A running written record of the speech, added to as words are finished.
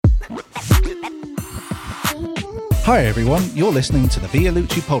Hi everyone, you're listening to the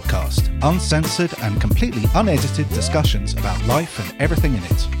Vialucci podcast, uncensored and completely unedited discussions about life and everything in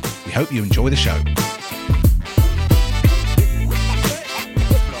it. We hope you enjoy the show.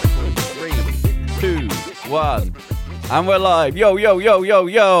 3, 2, 1, and we're live. Yo, yo, yo, yo,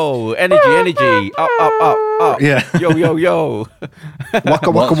 yo. Energy. Up. Yeah. Yo. Waka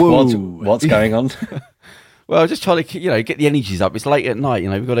waka woo. What's going on? Well, just trying to, get the energies up. It's late at night,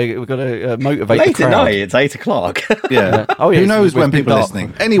 we've got to motivate Late the crowd. at night, it's 8 o'clock. Yeah. Oh, yeah. Who knows when people are dark.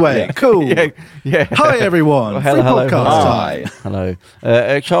 listening? Anyway, cool. Yeah. Hi everyone. Well, hello. Free podcast Hi. time.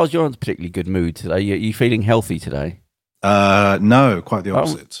 Hello. Charles, you're in a particularly good mood today. Are you feeling healthy today? No, quite the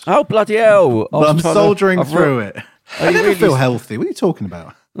opposite. Oh, bloody hell. But I'm soldiering through it. I you never really feel healthy. What are you talking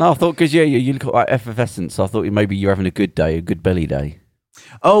about? No, I thought, because, you look like effervescent, so I thought maybe you're having a good day, a good belly day.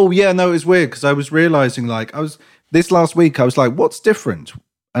 Oh, yeah, no, it was weird because I was realizing, this last week, I was like, what's different?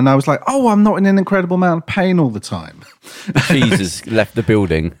 And I was like, oh, I'm not in an incredible amount of pain all the time. Cheese has left the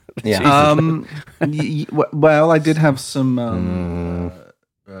building. Yeah. Well, I did have some,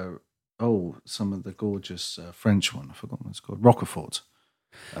 some of the gorgeous French one. I forgot what it's called. Roquefort.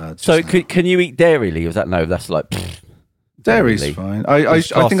 So can you eat dairy, Lee? Was that no? That's like dairy's really. fine. I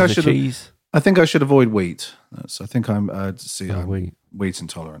think I should. Cheese. I think I should avoid wheat. I think I'm. Wheat. Wheat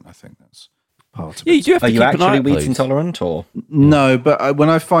intolerant. I think that's part of Yeah, it. you do have to Are keep you an eye actually out, wheat please. intolerant, or? No, but when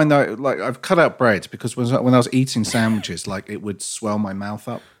I find out, I've cut out bread because when I was eating sandwiches, it would swell my mouth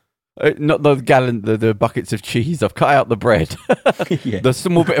up. Not the buckets of cheese. I've cut out the bread. Yeah. The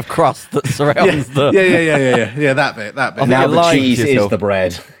small bit of crust that surrounds the. Yeah. That bit. I think Now you're the lying to cheese is yourself. the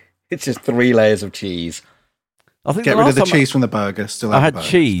bread. It's just 3 layers of cheese. I think Get the rid last of the time cheese from the burger. Still, I have had the burger,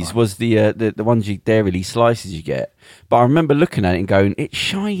 cheese it's fine. was the ones dairy slices you get, but I remember looking at it and going, it's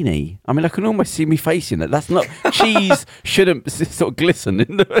shiny. I mean, I can almost see me face in it. That's not cheese. Shouldn't sort of glisten.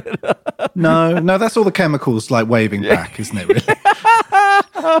 In the No, that's all the chemicals waving back, isn't it?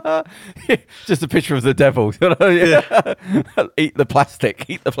 Really? Just a picture of the devil. Eat the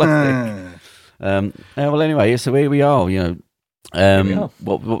plastic. Well, anyway, so here we are.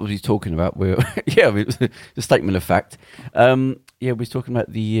 What was he talking about? It was a statement of fact. We was talking about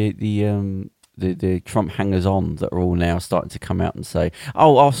the Trump hangers-on that are all now starting to come out and say,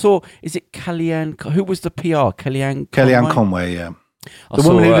 "Oh, I saw. Is it Kellyanne? Who was the PR? Kellyanne Conway, yeah. I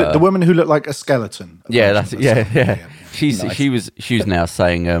The woman who looked like a skeleton. Yeah, that's it. Yeah. Nice. She was now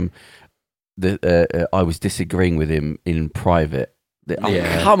saying that I was disagreeing with him in private.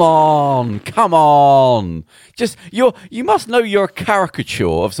 Come on! Just you must know you're a caricature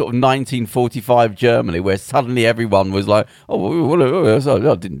of sort of 1945 Germany, where suddenly everyone was like, I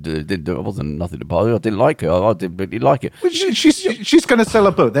didn't. It wasn't nothing to bother. I didn't like her. I didn't really like it. Well, she's going to sell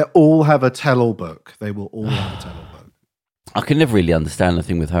a book. They all have a tell-all book. They will all have a tell-all book. I can never really understand the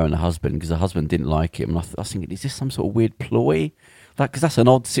thing with her and her husband, because her husband didn't like him, and I was thinking, is this some sort of weird ploy? Because that's an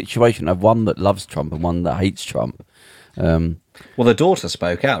odd situation to have one that loves Trump and one that hates Trump. Well, the daughter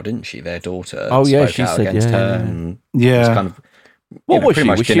spoke out, didn't she? Their daughter she spoke out said, against her. And Yeah. was kind of, What was pretty she?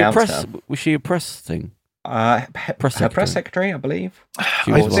 much Was she a denounced press? her. Was she a press thing? Her press secretary. secretary, I believe.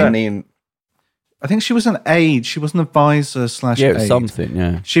 She I was think- Certainly. I think she was an aide. She was an advisor / Yeah, it was aide. something.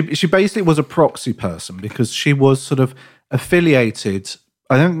 Yeah. She basically was a proxy person because she was sort of affiliated.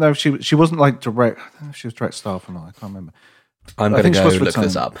 I don't know if she wasn't direct. I don't know if she was direct staff or not. I can't remember. I'm I going think to she go was look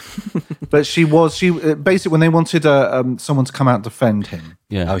this retained. up. But she basically when they wanted someone to come out and defend him.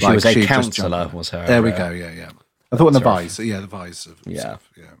 Yeah. Oh, she was a just counsellor, jumped in. was her. There we go. Yeah. I thought an advisor. Yeah, the advisor. Yeah.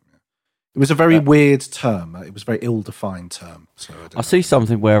 Yeah. It was a very weird term. It was a very ill-defined term. So I see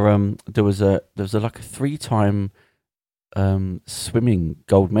something where there was a 3-time swimming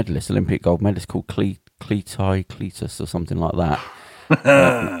gold medalist, Olympic gold medalist called Cletus or something like that.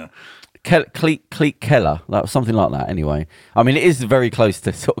 Cleet Keller, something like that. Anyway, I mean, it is very close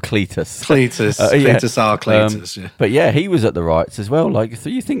to sort of Cletus. Cletus. Yeah. But yeah, he was at the Riots as well. So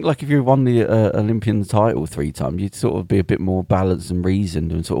you think if you won the Olympian title 3 times, you'd sort of be a bit more balanced and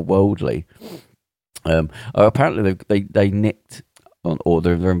reasoned and sort of worldly. Apparently they nicked or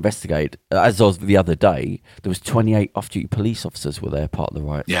they're investigated. As of the other day, there was 28 off-duty police officers were there, part of the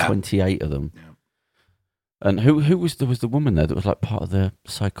Riots. Yeah. 28 of them. Yeah. And who was there? Was the woman there that was part of the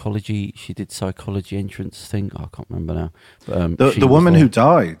psychology? She did psychology entrance thing. I can't remember now. But, The woman who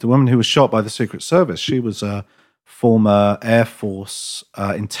died, the woman who was shot by the Secret Service, she was a former Air Force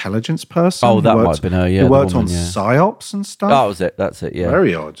intelligence person. Oh, who that worked- might have been her. Yeah, who the worked woman, on yeah. psyops and stuff. That was it. That's it. Yeah.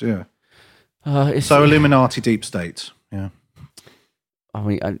 Very odd. Yeah. So Illuminati, deep state. Yeah. I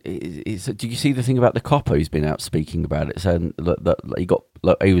mean, do you see the thing about the copper who's been out speaking about it, saying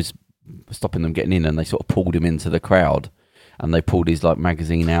that he was stopping them getting in, and they sort of pulled him into the crowd, and they pulled his like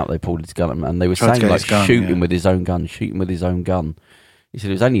magazine out, they pulled his gun, and they were Tried to saying get like his gun, shoot yeah. him with his own gun, shoot him with his own gun. He said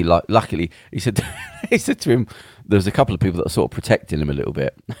it was only like, luckily, he said he said to him, there was a couple of people that were sort of protecting him a little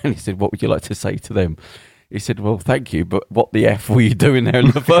bit, and he said, what would you like to say to them? He said, well, thank you, but what the F were you doing there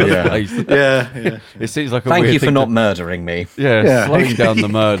in the first place? Yeah. It seems like a Thank weird you for thing not murdering me. Yeah, slowing down the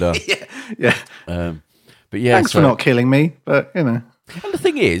murder. Yeah. But yeah, Thanks for not killing me, but you know. And the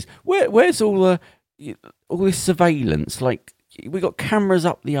thing is, where's all this surveillance? Like, we got cameras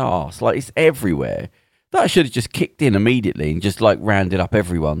up the arse, like it's everywhere. That should have just kicked in immediately and just like rounded up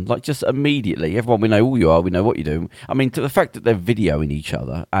everyone, like just immediately. Everyone, we know who you are, we know what you're doing. I mean, to the fact that they're videoing each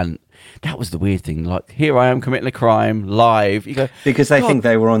other, and that was the weird thing. Like, here I am committing a crime live. You go, Because they think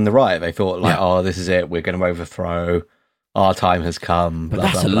they were on the right. They thought like, oh, this is it. We're going to overthrow. Our time has come. But blah,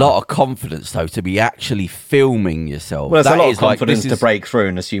 that's blah, a blah. lot of confidence, though, to be actually filming yourself. Well, there's That a lot of is like, confidence this to is- break through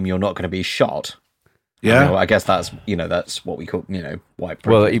and assume you're not going to be shot. Yeah. I guess that's what we call white privilege.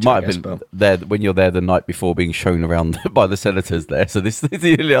 Well, he might I guess, have been but- there when you're there the night before, being shown around by the senators there. So this is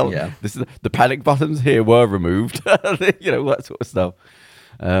the panic buttons here were removed. That sort of stuff.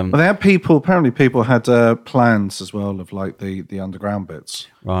 Well, they had people. Apparently, people had plans as well of like the underground bits.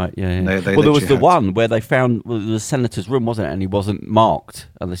 Right, yeah. They Well, there was literally the had- one where they found the senator's room, wasn't it? And he wasn't marked.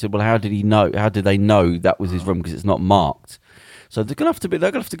 And they said, well, how did he know? How did they know that was his room because it's not marked? So they're gonna have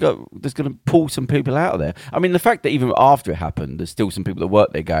to go. There's gonna pull some people out of there. I mean, the fact that even after it happened, there's still some people that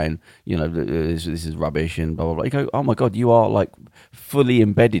work there going, this is rubbish and blah blah blah. You go, oh my god, you are like fully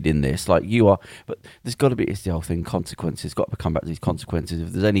embedded in this, like you are. But there's got to be, it's the whole thing, consequences. Got to come back to these consequences.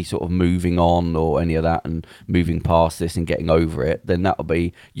 If there's any sort of moving on or any of that and moving past this and getting over it, then that'll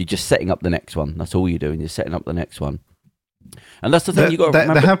be, you're just setting up the next one. That's all you're doing. You're setting up the next one. And that's the thing you got to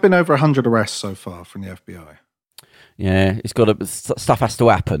remember. There have been over 100 arrests so far from the FBI. Yeah, it's got to, stuff has to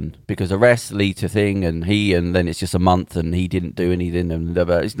happen because arrests lead to thing, and then it's just a month and he didn't do anything. And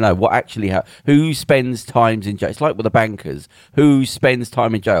no, what actually who spends times in jail? It's like with the bankers. Who spends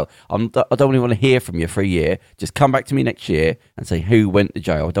time in jail? I don't really want to hear from you for a year. Just come back to me next year and say who went to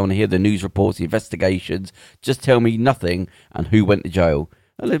jail. I don't want to hear the news reports, the investigations. Just tell me nothing and who went to jail.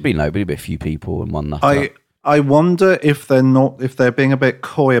 Well, there'd be a few people and one nutter. I wonder if they're being a bit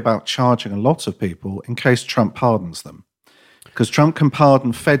coy about charging a lot of people in case Trump pardons them, because Trump can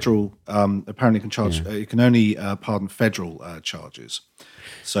pardon federal. Apparently, can charge. You can only pardon federal charges.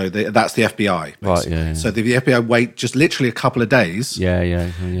 So that's the FBI, basically. Right? Yeah. So the FBI wait just literally a couple of days.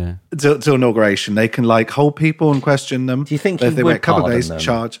 Yeah. Till inauguration, they can like hold people and question them. Do you think if he they would wait a couple of pardon days? them?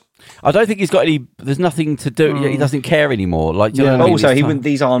 Charge. I don't think he's got any. There's nothing to do. He doesn't care anymore. Like, do you know what I mean? Also, It's he time- wouldn't.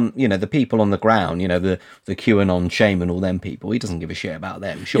 These aren't the people on the ground. The QAnon shame and all them people. He doesn't give a shit about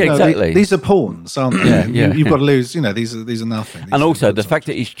them. Sure. Yeah, No, exactly. these are pawns, aren't they? Yeah. You've got to lose. These are nothing. These And are also the nothing. fact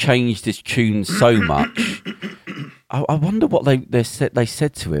that he's changed his tune so much. I wonder what they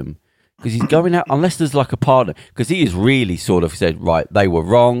said to him, because he's going out unless there's like a pardon, because he has really sort of said, right, they were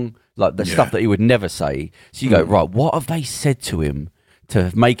wrong, like the stuff that he would never say. So you go, right, what have they said to him to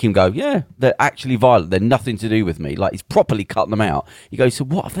make him go, yeah, they're actually violent, they're nothing to do with me? Like, he's properly cut them out. You go, so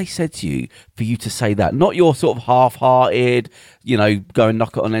what have they said to you for you to say that? Not your sort of half-hearted, go and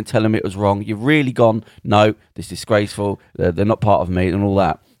knock it on and tell them it was wrong. You've really gone, no, this is disgraceful, they're not part of me and all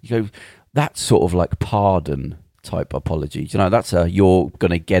that. You go, that's sort of like pardon type apology. That's you're going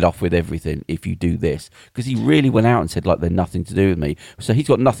to get off with everything if you do this. Because he really went out and said, like, they're nothing to do with me. So he's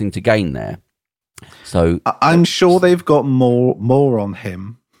got nothing to gain there. So I'm sure they've got more on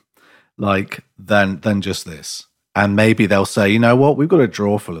him, like than just this. And maybe they'll say, you know what, we've got a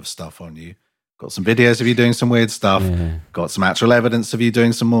drawer full of stuff on you. Got some videos of you doing some weird stuff. Yeah. Got some actual evidence of you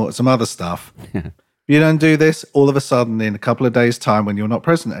doing some other stuff. If you don't do this, all of a sudden, in a couple of days' time, when you're not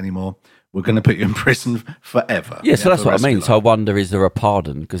president anymore, we're going to put you in prison forever. Yeah, so that's for the what I rest of mean. your So I life. wonder, is there a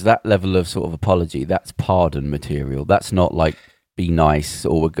pardon? Because that level of sort of apology, that's pardon material. That's not like, be nice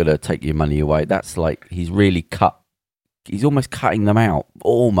or we're going to take your money away. That's like, he's almost cutting them out,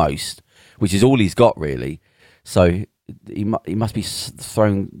 almost, which is all he's got, really. So he must be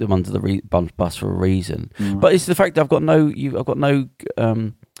throwing them under the bus for a reason. But it's the fact that I've got no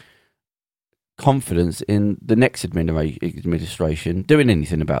confidence in the next administration doing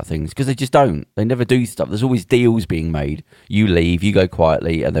anything about things, because they just don't. They never do stuff. There's always deals being made. You leave, you go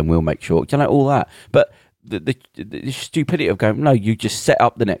quietly, and then we'll make sure. All that. But the stupidity of going, no, you just set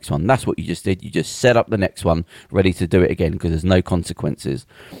up the next one. That's what you just did. You just set up the next one, ready to do it again, because there's no consequences.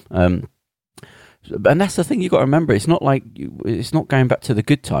 And that's the thing you got to remember. It's not like it's not going back to the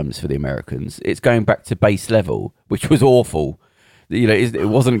good times for the Americans. It's going back to base level, which was awful. it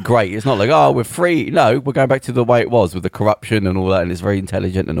wasn't great. It's not like, oh, we're free. No, we're going back to the way it was with the corruption and all that, and it's very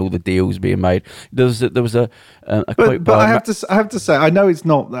intelligent and all the deals being made. There was a quote. But I have to say, I know it's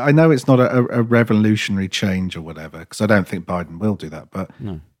not a revolutionary change or whatever, because I don't think Biden will do that. But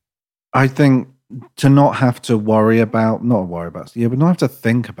I think to not have to but not have to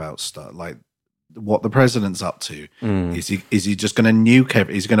think about stuff like what the president's up to. Is he just going to nuke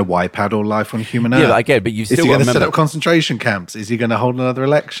Is he going to wipe out all life on human Earth? Yeah, again, but you've still is he going to set up concentration camps? Is he going to hold another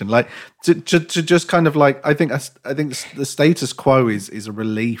election? Like to just kind of like I think the status quo is a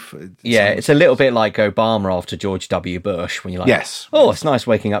relief. It's a little bit like Obama after George W. Bush, when you're like, yes, it's nice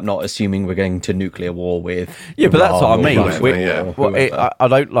waking up not assuming we're going to nuclear war with. Yeah, but that's what I mean. I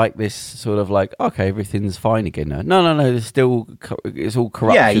don't like this sort of like, okay, everything's fine again now. No, it's all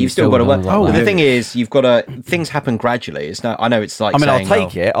corruption. Yeah, you've still got to work. But the thing is, you've got to. Things happen gradually. It's not. I know it's like. I mean, I'll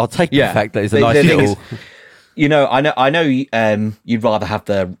take it. I'll take the fact that it's a nice little. I know. You'd rather have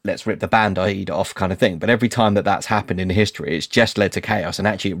the let's rip the Band-Aid off kind of thing, but every time that's happened in history, it's just led to chaos, and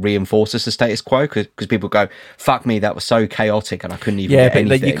actually it reinforces the status quo because people go, "Fuck me, that was so chaotic, and I couldn't even get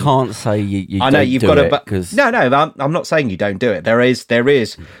anything." You can't say you. I know you've got to, but because no, I'm not saying you don't do it. There is.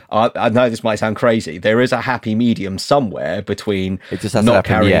 I know this might sound crazy. There is a happy medium somewhere between not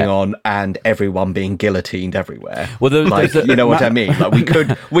carrying on and everyone being guillotined everywhere. Well, you know what I mean? Like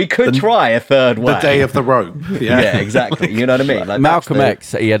we could try a third way. The day of the rope. Yeah, exactly. You know what I mean? Like Malcolm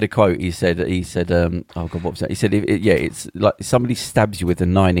X, he had a quote. He said, oh God, what was that? He said, it's like somebody stabs you with a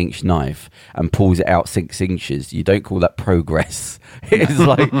 9-inch knife and pulls it out 6 inches. You don't call that progress. It's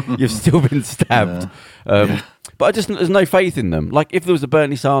like you've still been stabbed. But there's no faith in them. Like if there was a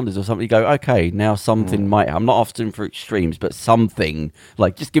Bernie Sanders or something, you go, okay, now something might. I'm not asking for extremes, but something,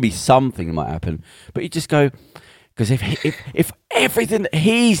 like just give me something that might happen. But you just go, because if everything that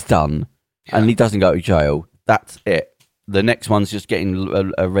he's done and he doesn't go to jail, that's it. The next one's just getting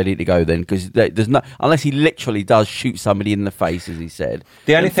ready to go then, because there's no, unless he literally does shoot somebody in the face, as he said.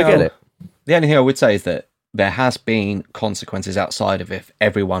 The only thing I would say is that there has been consequences outside of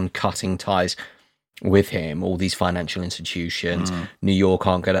everyone cutting ties with him. All these financial institutions, New York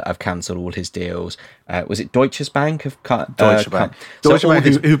have cancelled all his deals. Was it Deutsche Bank have cut? Deutsche Bank,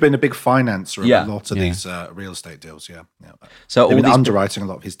 who've been a big financer of a lot of these real estate deals. Yeah. So they've been underwriting a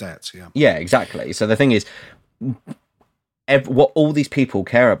lot of his debts. Yeah, exactly. So the thing is, what all these people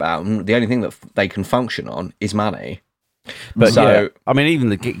care about, and the only thing that they can function on is money. But I mean, even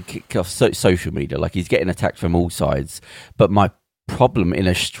the kick off social media, like he's getting attacked from all sides. But my problem, in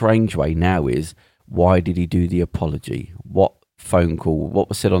a strange way now, is why did he do the apology? What phone call? What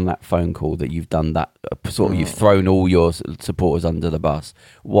was said on that phone call that you've done that sort of? You've thrown all your supporters under the bus.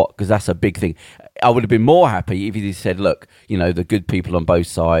 What? Because that's a big thing. I would have been more happy if he said, "Look, the good people on both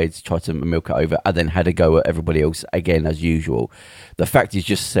sides tried to milk it over, and then had a go at everybody else again as usual." The fact he's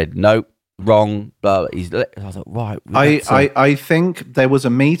just said no. Wrong, but I was like, right. I think there was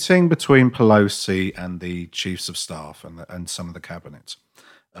a meeting between Pelosi and the chiefs of staff and some of the cabinet.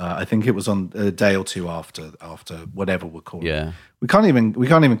 I think it was on a day or two after whatever we're calling it. We can't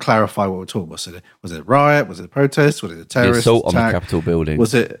even clarify what we're talking about. Was it a riot? Was it a protest? Was it a terrorist assault attack? On the Capitol building?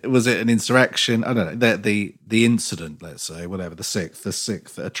 Was it an insurrection? I don't know. The incident, let's say, whatever, the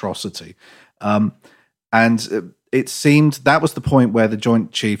sixth atrocity. And it seemed that was the point where the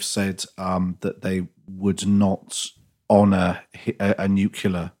Joint Chiefs said that they would not honour a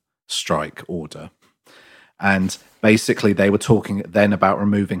nuclear strike order. And basically they were talking then about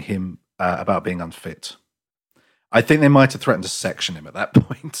removing him, about being unfit. I think they might have threatened to section him at that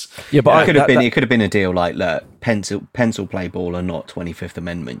point. Yeah, but it could have been a deal like, look, pencil play ball and not 25th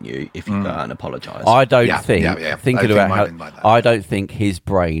Amendment you if you go out and apologise. I don't I don't think his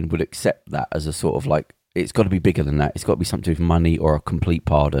brain would accept that as a sort of like, it's got to be bigger than that. It's got to be something with money or a complete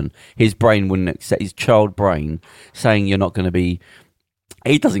pardon. His brain wouldn't accept, his child brain saying you're not going to be.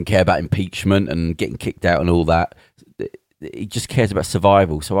 He doesn't care about impeachment and getting kicked out and all that. He just cares about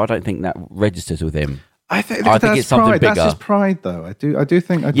survival. So I don't think that registers with him. I think it's something bigger. That's his pride, though. I do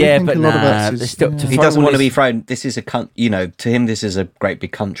think. But a lot of that's he doesn't want to be thrown. This is to him, this is a great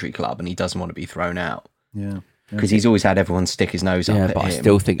big country club, and he doesn't want to be thrown out. Yeah. Because he's always had everyone stick his nose up at him. But I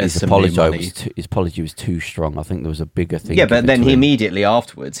still think his apology was too strong. I think there was a bigger thing. Yeah, but then he immediately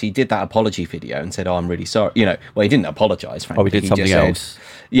afterwards, he did that apology video and said, "Oh, I'm really sorry." Well, he didn't apologise, frankly. Oh, he did something else.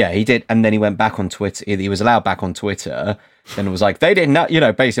 Yeah, he did. And then he went back on Twitter. He was allowed back on Twitter. Then it was like, they didn't,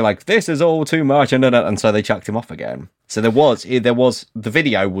 basically like, this is all too much. And so they chucked him off again. So there was, the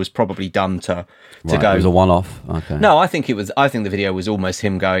video was probably done to go. It was a one-off. Okay. No, I think the video was almost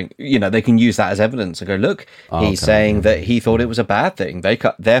him going, they can use that as evidence and go, look, he's saying that he thought it was a bad thing.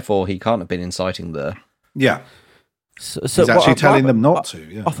 Therefore he can't have been inciting the. Yeah. So he's actually telling them not to.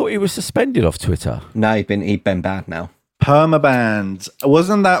 Yeah. I thought he was suspended off Twitter. No, he'd been banned now. Permabanned.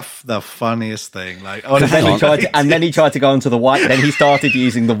 Wasn't that the funniest thing? Like, and then he tried to go onto the White. Then he started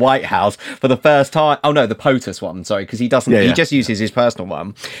using the White House for the first time. Oh no, the POTUS one. Sorry, because he doesn't. He just uses his personal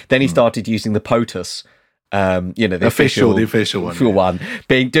one. Then he started using the POTUS. The official one.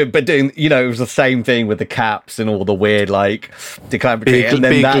 Doing, it was the same thing with the caps and all the weird declamatory, and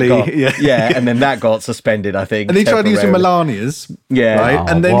then and then that got suspended, I think. And he tried using Melania's, right? Oh,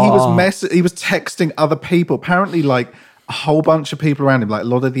 and then he was texting other people, apparently a whole bunch of people around him, like a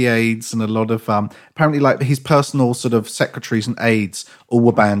lot of the aides and a lot of apparently his personal sort of secretaries and aides all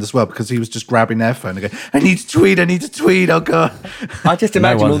were banned as well because he was just grabbing their phone and going, I need to tweet, oh god. I just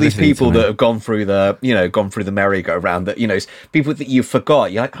imagine all these people that have gone through the merry-go-round, that people that you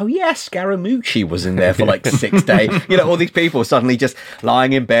forgot. You're like, oh yes, Scaramucci was in there for 6 days. All these people suddenly just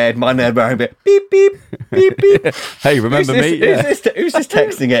lying in bed, minding their own bit, beep beep beep beep. Hey, remember me? Who's this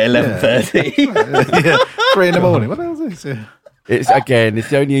texting at 11:30? 3 a.m. What the hell is this? Yeah. It's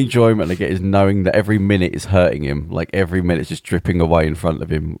the only enjoyment I get is knowing that every minute is hurting him. Like every minute's just dripping away in front of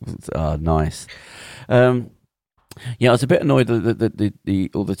him. Nice. I was a bit annoyed that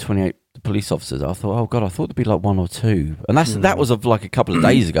all the 28 police officers. I thought, oh god, I thought there'd be 1 or 2, and that was of a couple of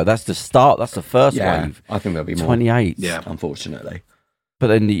days ago. That's the start. That's the first wave. I think there'll be 28. More. Yeah, unfortunately. But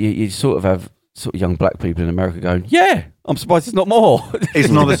then you sort of have young black people in America going, yeah, I'm surprised it's not more. It's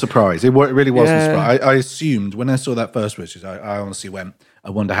not a surprise. It really wasn't a surprise. I assumed when I saw that first picture, I honestly went,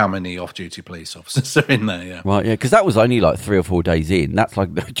 I wonder how many off-duty police officers are in there. Yeah, right. Yeah, because that was only 3 or 4 days in. That's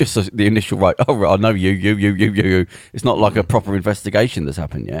just the initial right. Oh, right, I know you. It's not like a proper investigation that's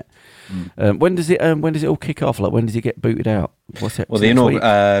happened yet. When does it all kick off? When does he get booted out? What's it? Well, the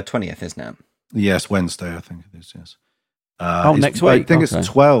 20th, isn't it? Yes, Wednesday, I think it is. Yes. Next week. I think it's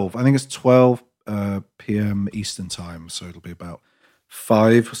 12. I think it's 12 p.m. Eastern time, so it'll be about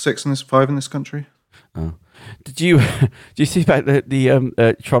 5 or 6 in this country. Oh. Did you see about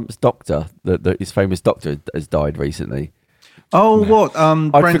the Trump's doctor? His famous doctor has died recently. Oh, what?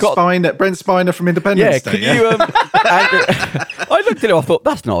 Brent Spiner from Independence Day. Can you? I looked at it. I thought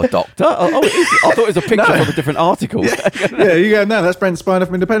that's not a doctor. I thought it was a picture from a different article. Yeah, you go. No, that's Brent Spiner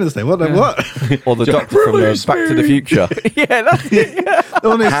from Independence Day. What? Or the doctor from Back to the Future. Yeah, that's it. Yeah.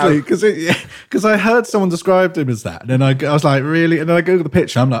 Honestly, because I heard someone described him as that, and then I was like, really? And then I googled the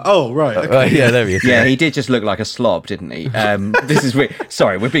picture. I'm like, oh, right. Okay. Yeah, there he is. Yeah, he did just look like a slob, didn't he? This is weird.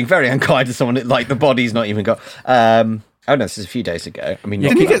 Sorry, we're being very unkind to someone the body's not even got. Oh no, this is a few days ago. I mean,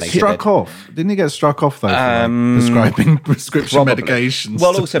 didn't he get struck off? Didn't he get struck off though for prescribing prescription medications?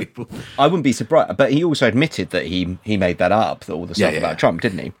 Well, also, people? I wouldn't be surprised, but he also admitted that he made that up, all the stuff about Trump,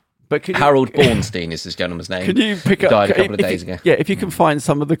 didn't he? But Harold Bornstein is this gentleman's name. Can you pick up? Died a couple of days ago. Yeah, if you can find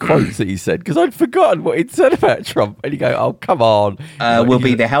some of the quotes that he said, because I'd forgotten what he'd said about Trump, and you go, "Oh, come on!" We'll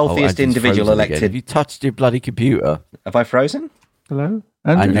be the healthiest individual elected. Again. Have you touched your bloody computer? Have I frozen? Hello,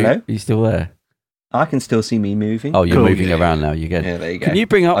 Andrew? Hello. Are you still there? I can still see me moving. Oh, you're moving around now. You get. Yeah, there you go. Can you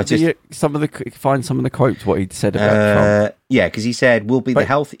bring up some of the quotes what he'd said about Trump? Yeah, because he said Trump will be the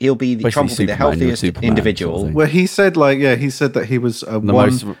healthiest individual. Well, he said he said that he was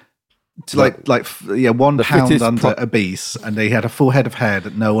one pound under obese, and he had a full head of hair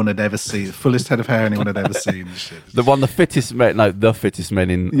that no one had ever seen, the fullest head of hair anyone had ever seen. The fittest men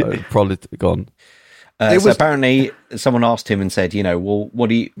in Polygon. So apparently someone asked him and said, well, what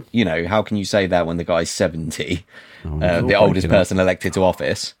do you, how can you say that when the guy's 70, the oldest person elected to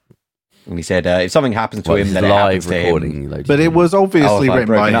office? And he said, if something happens to him, then it happens to him. But it was obviously written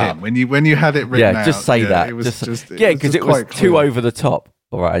by him. When you had it written out. Just say that. Because it was too over the top.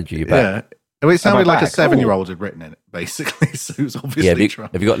 All right, Andrew, you're back. Yeah. It sounded like a 7-year-old had written it, basically. So it was obviously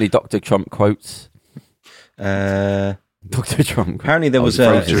Trump. Have you got any Dr. Trump quotes? Dr. Trump. Apparently there was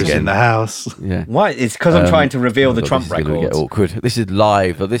in the house. Yeah. Why? It's because I'm trying to reveal the Trump records. Get awkward. This is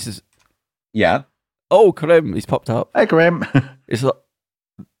live. Or this is. Yeah. Oh, Karim, he's popped up. Hey, Karim. It's like.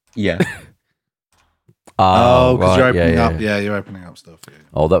 Yeah. Oh, because you're opening up. Yeah, you're opening up stuff. Yeah.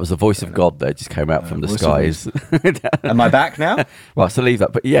 Oh, that was the voice of God there. Just came out from the skies. Am I back now? Right, so leave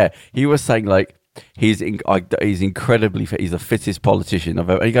that. But yeah, he was saying he's incredibly fit. He's the fittest politician I've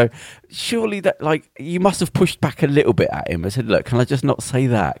ever. And you go, surely that you must have pushed back a little bit at him. I said, look, can I just not say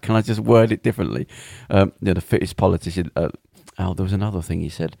that? Can I just word it differently? The fittest politician. There was another thing he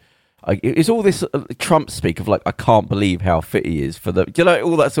said. It's all this Trump speak of I can't believe how fit he is for the.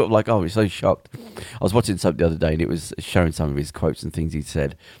 All that sort of oh, he's so shocked. I was watching something the other day and it was showing some of his quotes and things he'd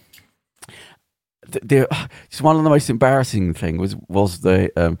said. Just one of the most embarrassing thing was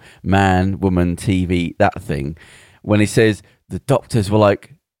the man, woman, TV, that thing, when he says the doctors were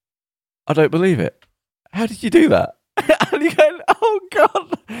like, I don't believe it. How did you do that? Oh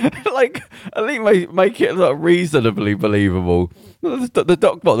God! Like, at least make it like reasonably believable.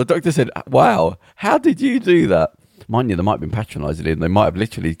 The doctor said, "Wow, how did you do that?" Mind you, they might have been patronising him. They might have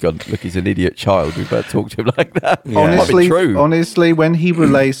literally gone, "Look, he's an idiot child. We better talk to him like that." Yeah. Honestly, when he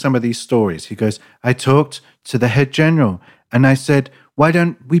relays some of these stories, he goes, "I talked to the head general, and I said, why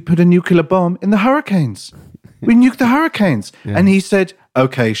don't we put a nuclear bomb in the hurricanes? We nuke the hurricanes." Yeah. And he said,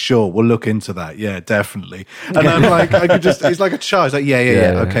 "Okay, sure, we'll look into that. Yeah, definitely." And I'm like, he's like a child. He's like,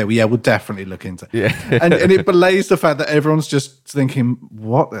 yeah. Okay, well, we'll definitely look into it. Yeah. And it belays the fact that everyone's just thinking,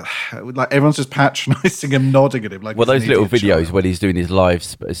 what? Like, everyone's just patronising him, nodding at him. Like, well, those little videos when he's doing his live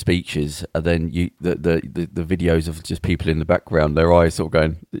speeches, and then the videos of just people in the background, their eyes sort of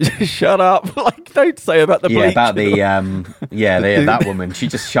going, "Shut up!" Like, don't say about the bleach. About that woman.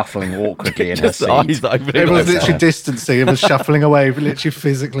 She's just shuffling awkwardly in her seat. Everyone's literally distancing and shuffling away, literally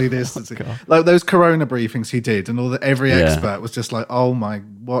physically distancing. Like those Corona briefings he did, and every expert was just like, "Oh my,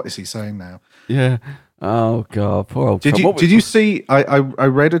 what is he saying now?" Yeah. Oh God, poor old. Did you see? I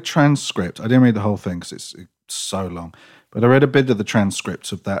read a transcript. I didn't read the whole thing because it's so long, but I read a bit of the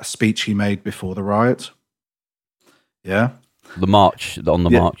transcript of that speech he made before the riot. Yeah. The march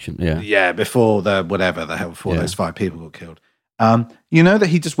march. Yeah. Before those 5 people got killed. You know that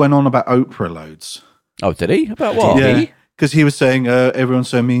he just went on about Oprah loads. Oh, did he? About what? Yeah. Because he was saying, everyone's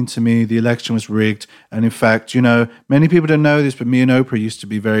so mean to me, the election was rigged. And in fact, many people don't know this, but me and Oprah used to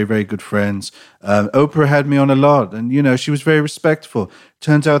be very, very good friends. Oprah had me on a lot, and, she was very respectful.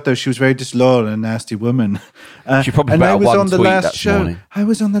 Turns out, though, she was very disloyal and a nasty woman. She probably and I was on the last show. Morning. I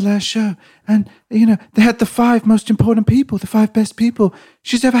was on the last show. And, they had the 5 most important people, the 5 best people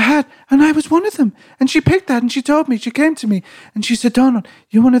she's ever had. And I was one of them. And she picked that, and she told me, she came to me, and she said, "Donald,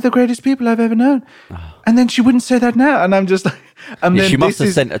 you're one of the greatest people I've ever known." And then she wouldn't say that now. And I'm just like... And she must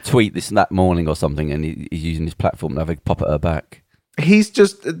have sent a tweet that morning or something, and he's using his platform to have a pop at her back. These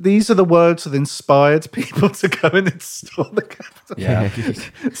are the words that inspired people to go and install the Capitol. Yeah.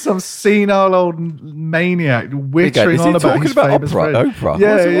 Some senile old maniac whittering on about his famous friend. Oprah?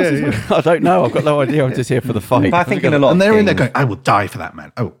 Yeah. I don't know. I've got no idea. I'm just here for the fight. But I think in a lot and they're in there going, "I will die for that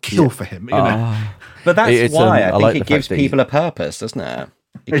man. I will kill for him." But that's why I think it gives people a purpose, doesn't it?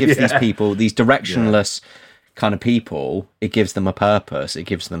 It gives these people, these directionless kind of people, it gives them a purpose. It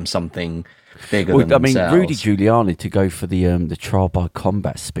gives them something bigger than themselves. Rudy Giuliani to go for the trial by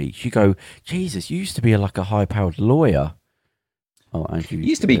combat speech. You go, Jesus, you used to be like a high-powered lawyer. Oh, Andrew, he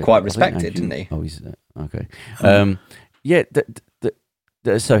used to be quite respected, didn't he? Oh, he's okay.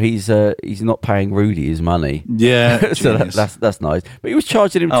 So he's not paying Rudy his money. Yeah, so that's nice. But he was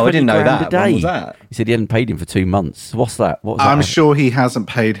charging him 20 grand a day. When was that? He said he hadn't paid him for 2 months. What's that? I'm sure he hasn't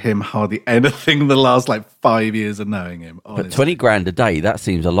paid him hardly anything the last 5 years of knowing him. Honestly. But 20 grand a day, that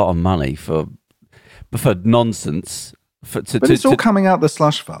seems a lot of money for nonsense. But it's all coming out the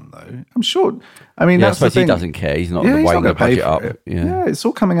slush fund, though. I'm sure. I mean, that's the thing. He doesn't care. He's not weighing the budget up. Yeah, it's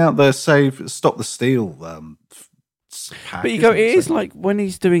all coming out the Stop the Steal. But you go, it is like when he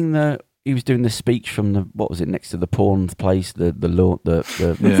was doing the speech from next to the porn place, the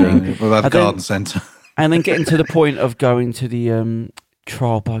thing. Well, that garden centre. And then getting to the point of going to the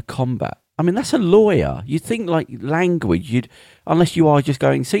trial by combat. I mean, that's a lawyer. You'd think language, unless you are just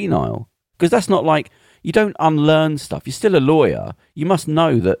going senile. Because that's not you don't unlearn stuff. You're still a lawyer. You must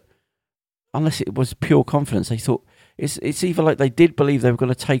know that unless it was pure confidence, they thought, It's either like they did believe they were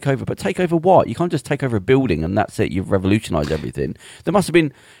going to take over, but take over what? You can't just take over a building and that's it. You've revolutionised everything.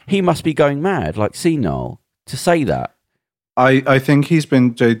 He must be going mad, like senile, to say that. I think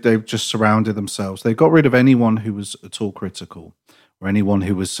they've just surrounded themselves. They got rid of anyone who was at all critical or anyone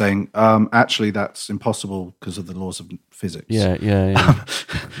who was saying, actually, that's impossible because of the laws of physics. Yeah.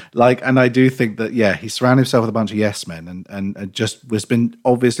 And I do think that, he surrounded himself with a bunch of yes men and just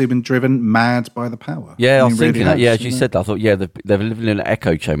obviously been driven mad by the power. Yeah, I was thinking that. Yeah, as you said that, I thought, they're living in an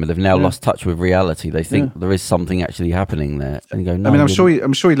echo chamber. They've now lost touch with reality. They think there is something actually happening there. And you go, no. I mean,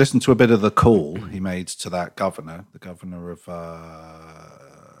 I'm sure he listened to a bit of the call he made to that governor, the governor of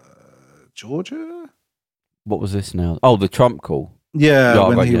Georgia. What was this now? Oh, the Trump call. Yeah,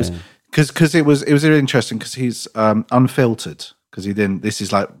 when he was because it was really interesting because he's unfiltered because he didn't. This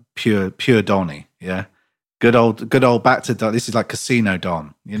is like pure Donny, yeah. Good old back to Don. This is like Casino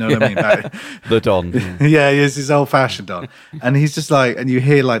Don. You know what I mean? The Don. Yeah, he's his old fashioned Don, and he's just and you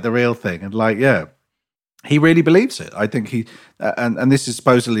hear the real thing, and he really believes it. I think he and this is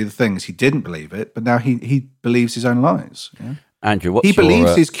supposedly the thing is he didn't believe it, but now he believes his own lies. Yeah? Andrew,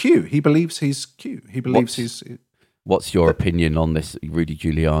 believes his Q. He believes his Q. He believes his. What's your opinion on this, Rudy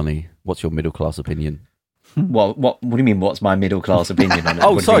Giuliani? What's your middle class opinion? What do you mean? What's my middle class opinion on it?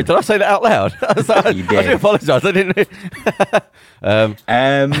 Oh, sorry, did I say that out loud? You did. I do apologise. I didn't.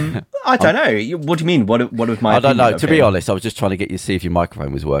 I don't know. What do you mean? What was my? I don't know. To be honest, I was just trying to get you to see if your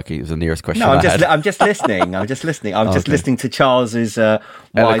microphone was working. It was the nearest question. No, I'm just listening. I'm just listening. I'm just listening to Charles's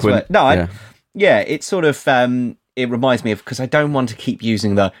wise word. No, it's sort of. It reminds me of, because I don't want to keep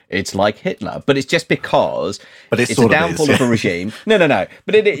using it's like Hitler, but it's just because it's a downfall of a regime. No.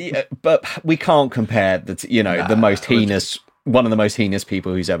 But we can't compare the most heinous, one of the most heinous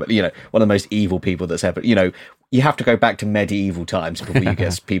people who's ever, one of the most evil people that's ever, you have to go back to medieval times before you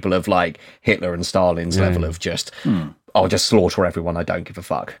get people of like Hitler and Stalin's level of just, I'll just slaughter everyone, I don't give a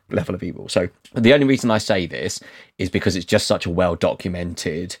fuck level of evil. So the only reason I say this is because it's just such a well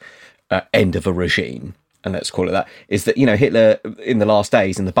documented end of a regime. And let's call it that, is that, Hitler in the last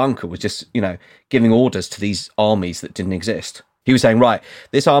days in the bunker was just, giving orders to these armies that didn't exist. He was saying, right,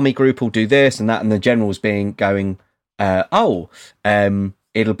 this army group will do this and that, and the generals going,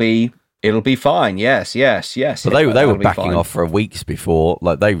 it'll be fine. Yes. But they were backing off for weeks before,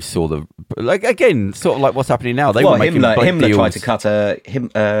 like they saw again, sort of like what's happening now. They were making Himmler deals. Tried to cut I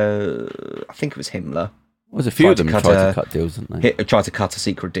think it was Himmler. Was a few of them tried to cut deals, didn't they? Tried to cut a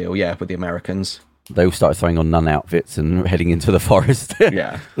secret deal, with the Americans. They all started throwing on nun outfits and heading into the forest.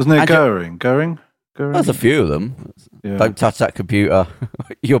 Yeah. Wasn't there Goering? There's a few of them. Yeah. Don't touch that computer.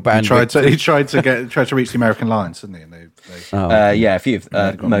 You're banned. He tried to reach the American lines, didn't he? And a few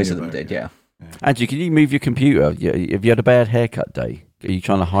of most of them did. Yeah. Andrew, can you move your computer? Have you had a bad haircut day? Are you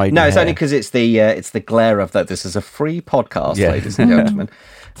trying to hide? No, it's only because it's the glare of that. This is a free podcast, ladies and gentlemen.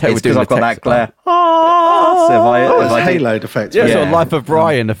 It's because I've got that glare. So if I halo effect. Yeah, sort of Life of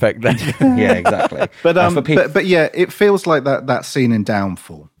Brian effect there. Yeah, exactly. But yeah, it feels like that scene in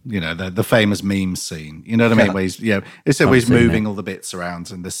Downfall. The famous meme scene. You know what I mean? Where he's moving all the bits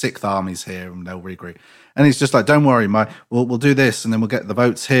around, and the Sixth Army's here, and they'll regroup. And he's just like, "Don't worry, we'll do this, and then we'll get the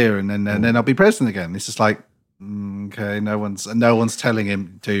votes here, and then I'll be president again." It's just like, okay, no one's telling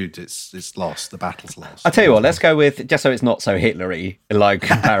him, dude, it's lost. The battle's lost. I'll tell you what, let's go with, just so it's not so Hitler-y like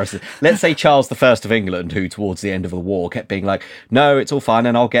comparison. Let's say Charles I of England, who towards the end of the war kept being like, no, it's all fine,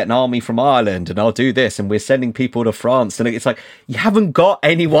 and I'll get an army from Ireland, and I'll do this, and we're sending people to France, and it's like, you haven't got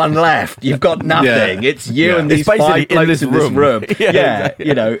anyone left. You've got nothing. It's you and these five blokes in this room.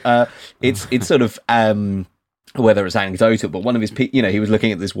 Exactly. It's sort of whether it's anecdotal, but one of his, he was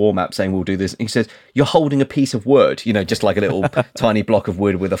looking at this war map saying, we'll do this. And he says, you're holding a piece of wood, just like a little tiny block of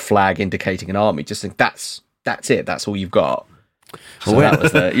wood with a flag indicating an army. Just think that's it. That's all you've got. So that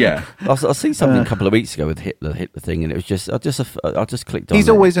was I seen something a couple of weeks ago with Hitler thing, and it was just, I just clicked on. He's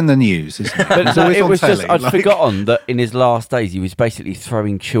always in the news, isn't he? But it was just, I'd forgotten that in his last days, he was basically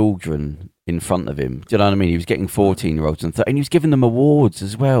throwing children in front of him. Do you know what I mean? He was getting 14-year-olds and he was giving them awards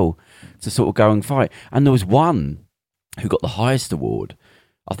as well to sort of go and fight. And there was one who got the highest award.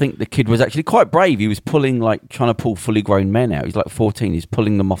 I think the kid was actually quite brave. He was trying to pull fully grown men out. He's like 14. He's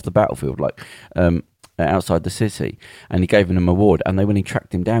pulling them off the battlefield, outside the city. And he gave them an award. And when he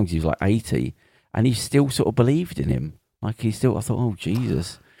tracked him down, because he was like 80, and he still sort of believed in him. I thought, oh,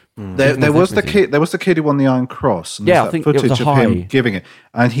 Jesus. There was the kid who won the Iron Cross. And I think footage it was of him giving it,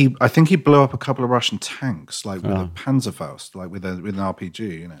 and I think he blew up a couple of Russian tanks, with a Panzerfaust, with an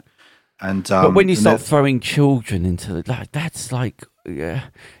RPG, And but when you start throwing children into that's like,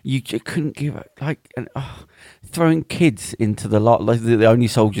 you couldn't give throwing kids into the only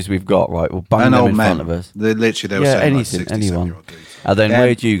soldiers we've got, right? We'll bung them in front of us. They were saying anything, anyone. And then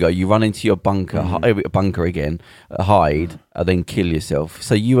where do you go? You run into your bunker, bunker again, hide, and then kill yourself.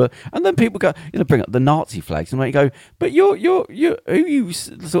 So and then people go, bring up the Nazi flags, and you go, but you're who you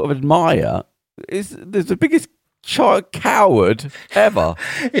sort of admire is the biggest coward ever.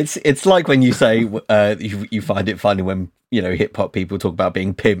 It's like when you say you find it funny when hip hop people talk about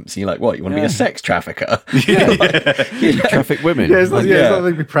being pimps, and you're like, what, you want to be a sex trafficker? Traffic women. It's something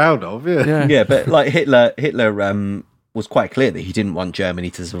to be proud of. Yeah, but like Hitler was quite clear that he didn't want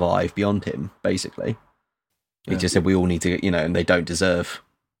Germany to survive beyond him. Basically, he just said we all need to, and they don't deserve.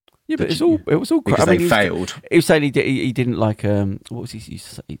 Yeah, but it was all because they failed. He was saying he didn't like what was he used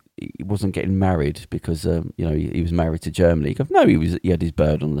to say? He wasn't getting married because he was married to Germany. He goes, no, he had his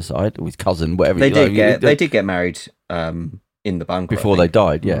bird on the side, or his cousin, whatever. They did get married in the bunker before they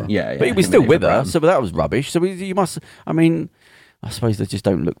died. Yeah. Yeah. But he was still with her, so that was rubbish. So you must. I mean, I suppose they just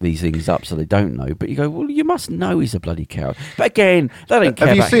don't look these things up, so they don't know. But you go, well, you must know he's a bloody coward. But again, they don't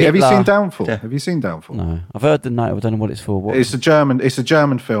care about Hitler. Have you seen Downfall? Yeah. Have you seen Downfall? No, I've heard the name. I don't know what it's for. It's a German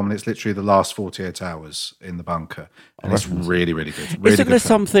film, and it's literally the last 48 hours in the bunker, and it's really, really good. Really Isn't good there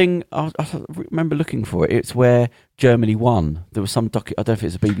film. something? I remember looking for it. It's where Germany won. There was some I don't know if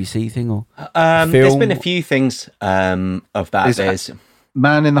it's a BBC thing or film. There's been a few things of that. There's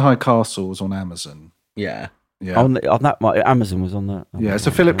Man in the High Castle was on Amazon. Yeah. Yeah. On that, Amazon was on that. Yeah, it's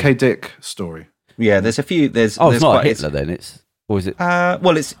a Philip K. Dick story. Yeah, there's a few. There's it's not Hitler then. Or is it?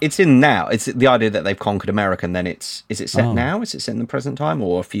 Well, it's in now. It's the idea that they've conquered America, and then is it set now? Is it set in the present time,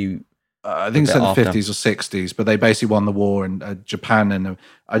 or a few? I think it's in the 50s or 60s, but they basically won the war, and Japan and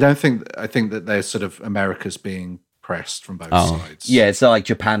I think that they're sort of America's being pressed from both sides. Yeah, it's like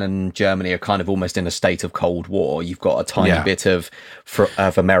Japan and Germany are kind of almost in a state of Cold War. You've got a tiny bit of America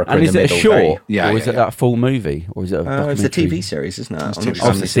in the middle. And is it a short? Yeah, or is it that full movie? Or is it a documentary? It's a TV series, isn't it?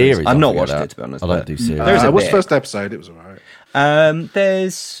 It's a series. I've not watched it, to be honest. I don't do series. I watched the first episode. It was all right.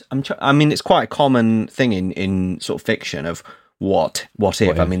 It's quite a common thing in sort of fiction of what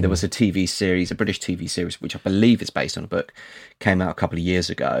if. I mean, there was a TV series, a British TV series, which I believe is based on a book, came out a couple of years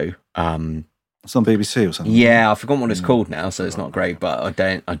ago. It's on BBC or something. Yeah, I forgot what it's called now, so it's not great. But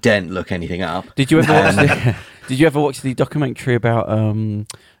I don't look anything up. Did you ever watch Did you ever watch the documentary about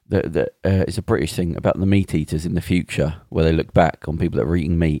it's a British thing about the meat eaters in the future, where they look back on people that were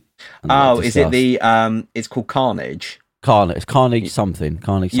eating meat? Is it the? It's called Carnage. It's Carnage something.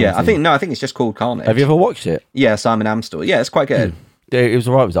 Carnage. Yeah, I think it's just called Carnage. Have you ever watched it? Yeah, Simon Amstel. Yeah, it's quite good. It was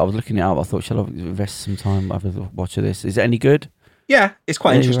alright. I was looking it up. I thought, shall I invest some time? Have a watch of this. Is it any good? Yeah, it's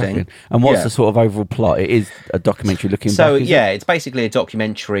quite interesting. And what's the sort of overall plot? It is a documentary looking back. So it's basically a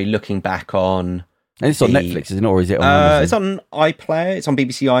documentary looking back on. And it's on Netflix, isn't it, or is it on? It's on iPlayer. It's on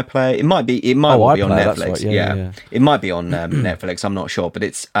BBC iPlayer. It might be on Netflix. Right. Yeah. It might be on Netflix. I'm not sure, but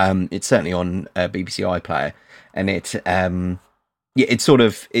it's certainly on BBC iPlayer, and it's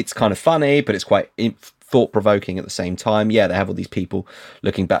kind of funny, but it's quite thought-provoking at the same time. Yeah, they have all these people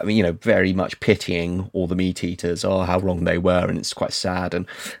looking back, very much pitying all the meat eaters, how wrong they were, and it's quite sad. And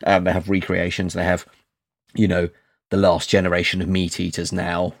they have recreations. They have, the last generation of meat eaters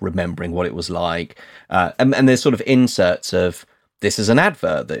now remembering what it was like. And there's sort of inserts of, this is an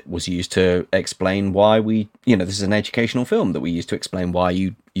advert that was used to explain why this is an educational film that we use to explain why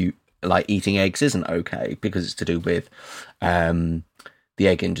you like eating eggs isn't okay, because it's to do with the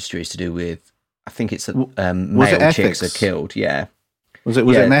egg industry is to do with, I think it's male chicks are killed. Yeah. Was it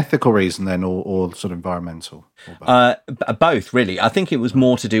an ethical reason then, or sort of environmental? Or both? Both, really. I think it was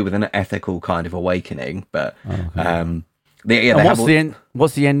more to do with an ethical kind of awakening. But what's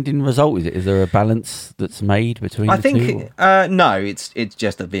the ending result? Is there a balance that's made between? I think no. It's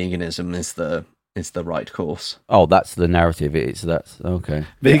just that veganism is the right course. Oh, that's the narrative. That's okay.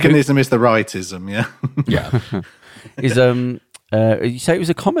 Veganism is the rightism. Yeah. Yeah. Is you say it was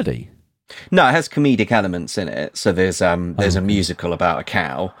a comedy? No, it has comedic elements in it. So there's a musical about a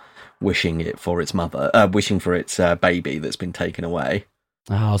cow wishing for its baby that's been taken away.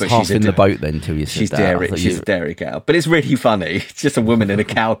 Oh, I was half in the boat then till you said that. She's a dairy cow. But it's really funny. It's just a woman in a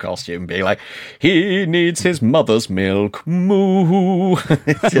cow costume being like, he needs his mother's milk. Moo.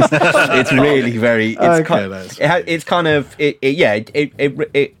 It's really very... It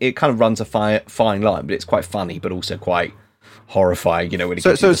kind of runs a fine line, but it's quite funny, but also quite horrifying, when it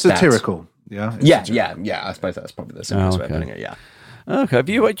so it's satirical. Yeah. Yeah. I suppose that's probably the simplest way of putting it. Yeah. Okay.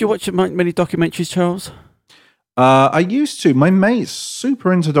 Do you watch many documentaries, Charles? I used to. My mate's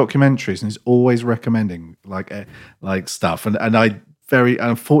super into documentaries, and he's always recommending like stuff. And I very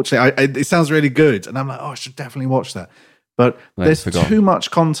unfortunately, it sounds really good, and I'm like, I should definitely watch that. But there's too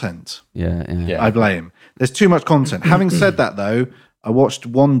much content. Yeah. I blame. There's too much content. Having said that, though, I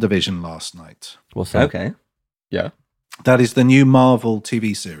watched WandaVision last night. What's that? Okay. Yeah. That is the new Marvel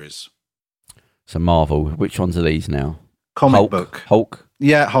TV series. So Marvel, which ones are these now? Comic book. Hulk?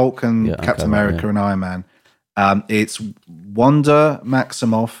 Yeah, Hulk and Captain America and Iron Man. It's Wanda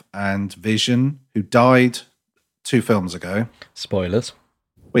Maximoff and Vision, who died 2 films ago. Spoilers.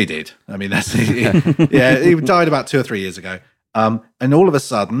 We did. I mean, that's he died about 2 or 3 years ago. And all of a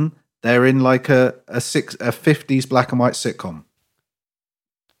sudden, they're in like a 50s black and white sitcom.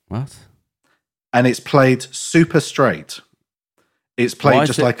 What? And it's played super straight. It's played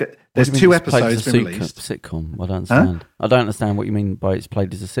just like there's 2 episodes been released. Sitcom. I don't understand. I don't understand what you mean by it's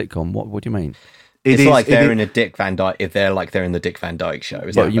played as a sitcom. What do you mean? It's like they're in a Dick Van Dyke. If they're like they're in the Dick Van Dyke Show.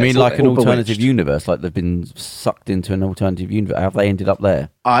 You mean like an alternative universe? Like they've been sucked into an alternative universe? Have they ended up there?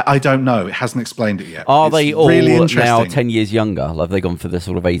 I don't know. It hasn't explained it yet. Are they all really now 10 years younger? Have they gone for the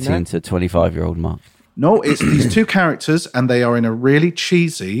sort of 18 to 25-year-old mark? No, it's these two characters, and they are in a really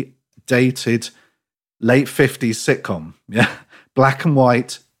cheesy, dated, late 50s sitcom. Yeah. Black and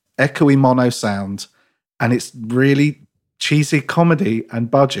white, echoey mono sound, and it's really cheesy comedy and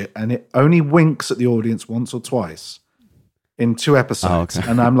budget, and it only winks at the audience once or twice in 2 episodes.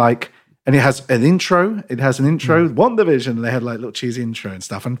 And I'm like, and it has an intro. WandaVision, and they had like little cheesy intro and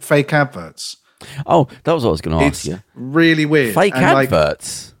stuff, and fake adverts. Oh, that was what I was going to ask you. Really weird. Fake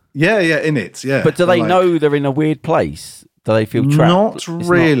adverts? In it, yeah. But do they know they're in a weird place? Do they feel trapped? Not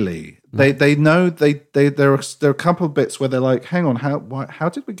really. They know there are a couple of bits where they're like, hang on, how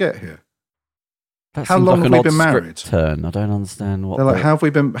did we get here? How long have we been married? Turn. I don't understand what they're like.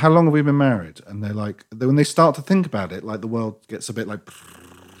 How long have we been married? And they're like, when they start to think about it, like the world gets a bit like,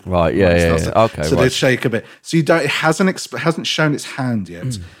 right, yeah. Okay, so they shake a bit. So it hasn't shown its hand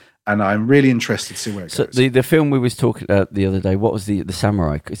yet. And I'm really interested to see where it goes. So the film we was talking about the other day, what was the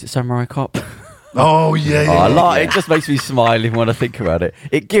Samurai? Is it Samurai Cop? Oh, yeah. It just makes me smile even when I think about it.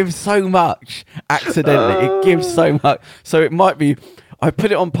 It gives so much accidentally. It gives so much. So it might be, I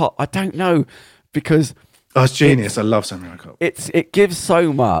put it on pot. I don't know because... Oh, it's genius. I love Samurai Cop. It gives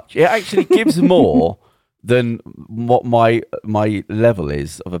so much. It actually gives more than what my level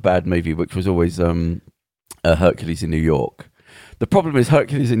is of a bad movie, which was always Hercules in New York. The problem is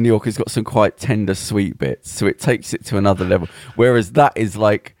Hercules in New York has got some quite tender, sweet bits, so it takes it to another level. Whereas that is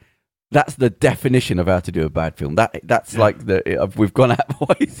like, that's the definition of how to do a bad film. That's like we've gone out of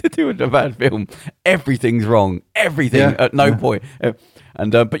ways to do a bad film. Everything's wrong. Everything at no point.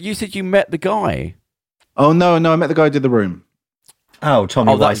 But you said you met the guy. Oh no, I met the guy who did The Room. Oh,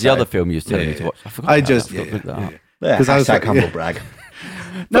 Tommy. Oh, that was the other film you was telling me to watch. I forgot. Because I was like, humble brag.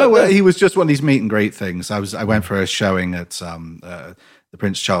 No, he was just one of these meet and greet things. I went for a showing at the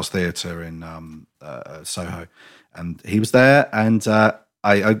Prince Charles Theatre in Soho, and he was there, and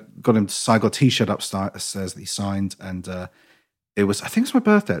I got him to sign. I got a T-shirt upstairs that he signed, and I think it was my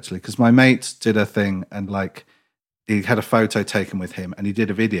birthday actually, because my mate did a thing, and like he had a photo taken with him, and he did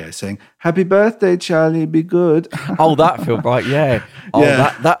a video saying "Happy birthday, Charlie, be good." Oh, that film, right? Yeah. Oh,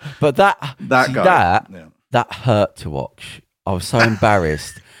 yeah. That hurt to watch. I was so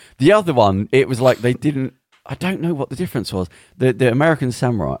embarrassed. The other one, it was like they didn't. I don't know what the difference was. The American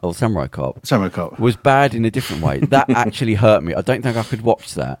Samurai or Samurai Cop was bad in a different way. That actually hurt me. I don't think I could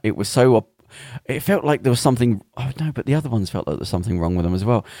watch that. It was so. It felt like there was something. Oh no, but the other ones felt like there was something wrong with them as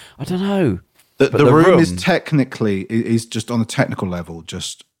well. I don't know. The room is technically is just on a technical level,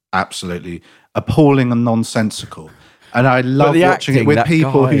 just absolutely appalling and nonsensical. And I love watching it with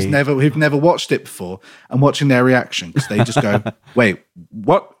people who've never watched it before and watching their reaction, because they just go, "Wait,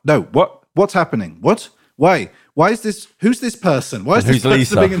 what? No, what? What's happening? What? Why? Why is this? Who's this person? Why is this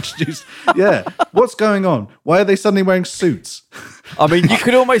person being introduced? Yeah, what's going on? Why are they suddenly wearing suits?" I mean, you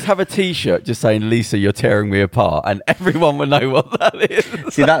could almost have a T-shirt just saying, "Lisa, you're tearing me apart," and everyone would know what that is.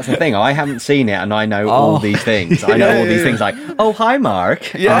 See, that's the thing. I haven't seen it, and I know all these things. I know all these things like, "Oh, hi,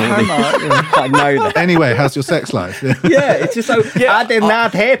 Mark." Yeah, hi, Mark. I know that. Anyway, how's your sex life? Yeah, it's just so. Yeah. I did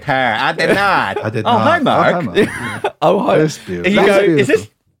not hit her. I did not. Oh, hi, Mark. Oh, hi, Mark. Oh, hi. That's beautiful. You go, is this?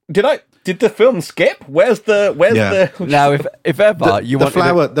 Did the film skip? Where's the? Now, if ever you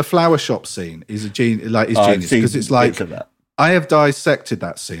want the flower shop scene is genius, because it's like I have dissected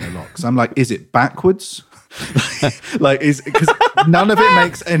that scene a lot, because I'm like, is it backwards? Because none of it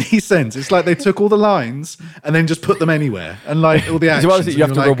makes any sense. It's like they took all the lines and then just put them anywhere, and like all the actions. You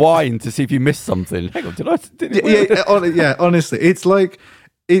have to rewind to see if you missed something. Hang on, yeah, honestly, it's like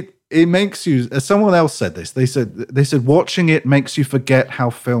it makes you. As someone else said this, they said watching it makes you forget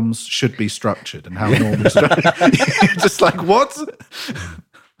how films should be structured and how normal structured. Just like what?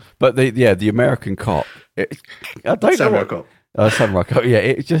 But the American Cop. I don't Samurai know. Cop. Samurai Cop. Yeah,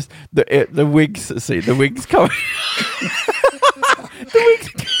 it's just the wigs. See, the wigs coming. The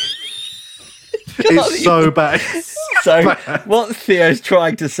wigs. It's so bad. So what Theo's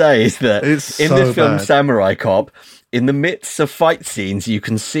trying to say is that in this film, Samurai Cop, in the midst of fight scenes, you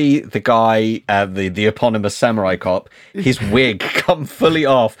can see the guy, the eponymous Samurai Cop, his wig come fully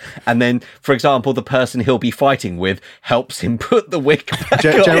off. And then, for example, the person he'll be fighting with helps him put the wig back on.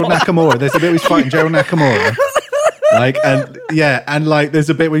 Gerald Nakamura. There's a bit where he's fighting Gerald Nakamura. There's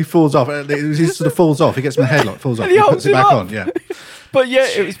a bit where he falls off. He sort of falls off. He gets him a headlock, falls off. And he puts it back on. Yeah. But yeah,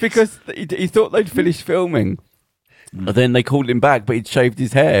 it was because he thought they'd finished filming. And then they called him back, but he'd shaved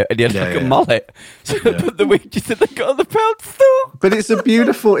his hair and he had a mullet. So but the wig just said they got on the pound store. But it's a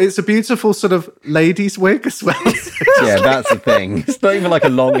beautiful sort of ladies' wig as well. Yeah, that's the thing. It's not even like a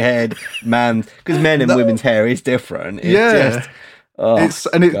long-haired man, because men and women's hair is different. It's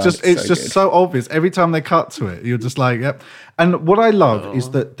just so obvious. Every time they cut to it, you're just like, yep. And what I love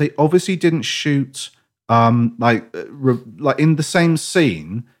is that they obviously didn't shoot like in the same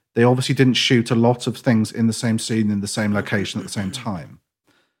scene, they obviously didn't shoot a lot of things in the same scene in the same location at the same time.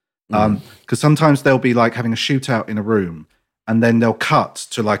 Because sometimes they'll be like having a shootout in a room, and then they'll cut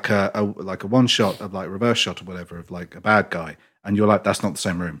to like a one shot of like reverse shot or whatever of like a bad guy, and you're like, that's not the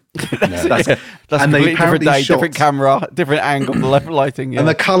same room. That's and they different day, different camera, different angle, level lighting, and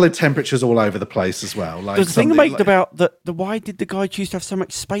the coloured temperatures all over the place as well. Like the thing made about the why did the guy choose to have so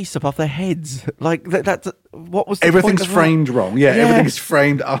much space above their heads? Like that what was the everything's point of framed wrong? Yeah, everything's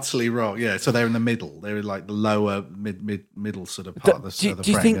framed utterly wrong. Yeah, so they're in the middle. They're in like the lower middle sort of part of the frame.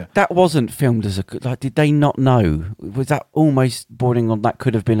 Do you think that wasn't filmed as a like? Did they not know? Was that almost bordering on that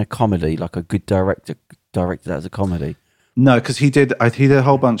could have been a comedy? Like a good directed that as a comedy. No, because he did a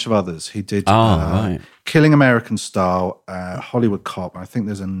whole bunch of others. He did Killing American Style, Hollywood Cop. I think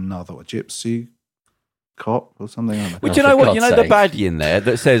there's another one, Gypsy Cop or something. Well, do you know what? You know the baddie in there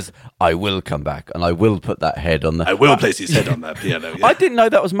that says, "I will come back and I will put that head on the." I will place his head on that piano. Yeah. I didn't know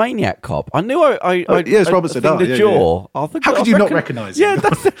that was Maniac Cop. I knew yes, Robert Sedar. The jaw. Yeah. How could you not recognise it? Yeah,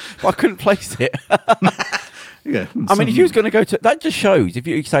 I couldn't place it. Yeah, I mean, if you was going to go to that, just shows if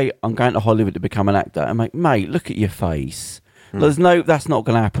you say I'm going to Hollywood to become an actor, I'm like, mate, look at your face. That's not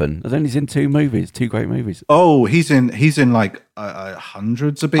going to happen. And then he's in 2 great movies. Oh, he's in like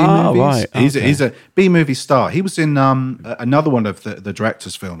hundreds of B movies. Right. He's a B movie star. He was in another one of the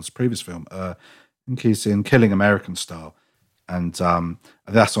director's films, previous film. I think he's in Killing American Style, and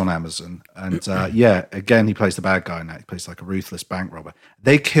that's on Amazon. And again, he plays the bad guy in that. He plays like a ruthless bank robber.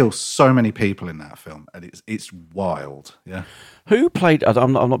 They kill so many people in that film, and it's wild. Yeah. Who played?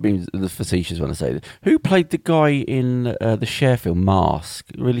 I'm not being facetious when I say this. Who played the guy in the Cher film Mask?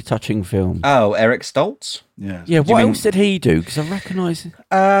 Really touching film. Oh, Eric Stoltz. Yeah. Yeah. What else did he do? Because I recognise.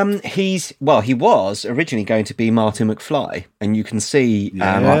 He was originally going to be Marty McFly, and you can see.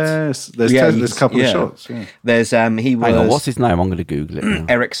 Yes. There's a couple of shots. Yeah. There's he was. Hang on, what's his name? I'm going to Google it now.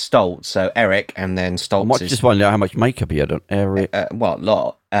 Eric Stoltz. So Eric, and then Stoltz. I just wondering how much makeup he had on. Eric. A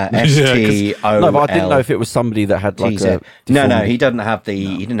lot. STO. No, but I didn't know if it was somebody that had like a. No, he doesn't have the.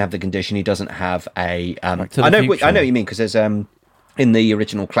 He didn't have the condition. He doesn't have a. I know what you mean, because there's in the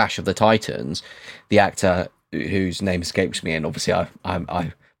original Clash of the Titans, the actor whose name escapes me, and obviously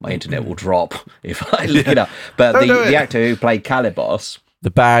my internet will drop if I look it up. But the actor who played Calibos.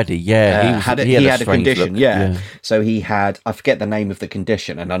 The baddie, he had a condition, yeah. So he had, I forget the name of the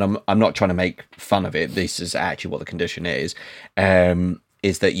condition, and I'm not trying to make fun of it. This is actually what the condition is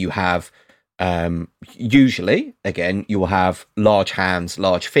that you have, usually, again, you will have large hands,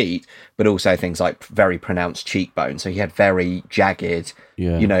 large feet, but also things like very pronounced cheekbones. So he had very jagged,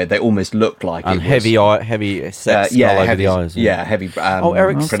 they almost looked like and heavy set skull over the eyes. Yeah, heavy.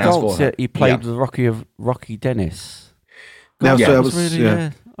 Eric Stoltz, he played the Rocky Dennis. I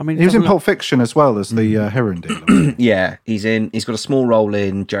mean, he was in Pulp Fiction as well as the heroin dealer. Yeah, he's got a small role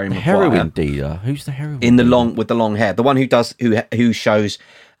in Jerry Maguire. Heroin dealer. Who's the heroin? In the with the long hair, the one who shows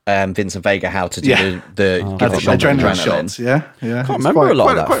Vincent Vega how to do the adrenaline shots. Yeah. I can't remember a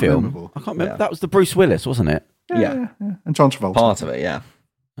lot of that film. Memorable. I can't remember. Yeah. That was the Bruce Willis, wasn't it? Yeah. And John Travolta. Part of it, yeah.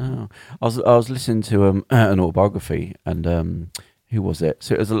 Oh, I was listening to an autobiography, and who was it?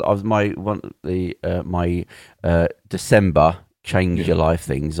 So it was my December change your life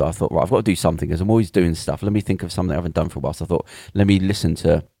things. I thought, right, I've got to do something because I'm always doing stuff. Let me think of something I haven't done for a while. So I thought, let me listen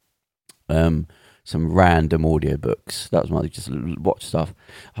to some random audiobooks. That was my just watch stuff.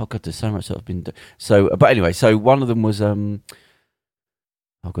 Oh god, there's so much that I've been doing. So, but anyway, so one of them was oh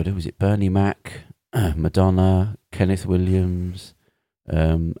god, who was it? Bernie Mac, Madonna, Kenneth Williams.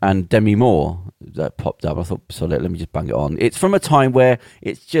 And Demi Moore that popped up. I thought, so let me just bang it on. It's from a time where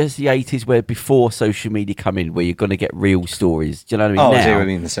it's just the 80s, where before social media come in, where you're going to get real stories. Do you know what I mean? Oh, now, I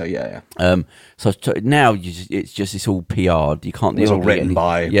mean, so yeah. So now it's all PR'd. You can't. It's all written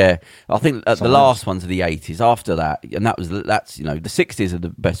by. Yeah, I think the last ones are the 80s. After that, and that's the 60s are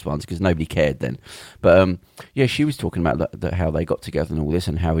the best ones because nobody cared then. But she was talking about how they got together and all this,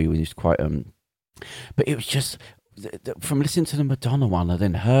 and how he was quite But it was just. From listening to the Madonna one and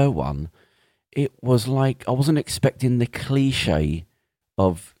then her one, it was like I wasn't expecting the cliche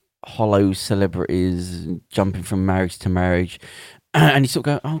of hollow celebrities jumping from marriage to marriage, and you sort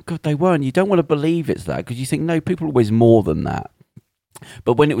of go, "Oh God, they weren't." You don't want to believe it's that because you think no, people are always more than that.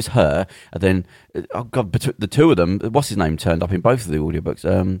 But when it was her, and then oh God, the two of them, what's his name turned up in both of the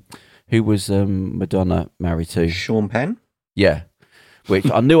audiobooks. Who was Madonna married to? Sean Penn. Yeah, which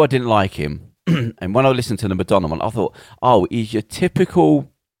I knew I didn't like him. And when I listened to the Madonna one, I thought, oh, he's your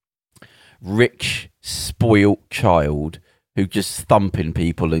typical rich, spoilt child who just thumping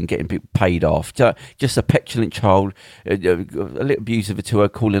people and getting people paid off. Just a petulant child, a little abusive to her,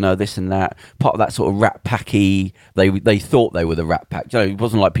 calling her this and that. Part of that sort of Rat Packy. They thought they were the Rat Pack. It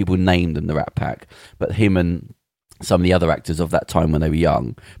wasn't like people named them the Rat Pack, but him and some of the other actors of that time when they were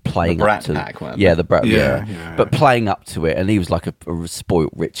young playing the up to Pack, the Brat, but playing up to it. And he was like a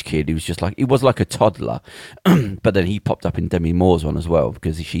spoilt rich kid. He was like a toddler. But then he popped up in Demi Moore's one as well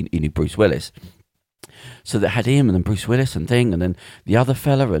because he knew Bruce Willis. So they had him and then Bruce Willis and then the other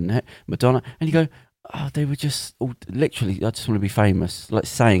fella and Madonna. And you go, oh, they were just literally, I just want to be famous. Like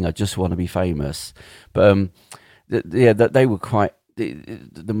saying, I just want to be famous. But they were quite,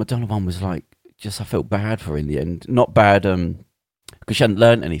 the Madonna one was like, just I felt bad for her in the end. Not bad because she hadn't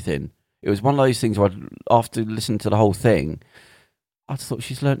learned anything. It was one of those things where after listening to the whole thing, I just thought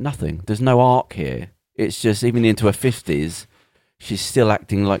she's learnt nothing. There's no arc here. It's just even into her 50s, she's still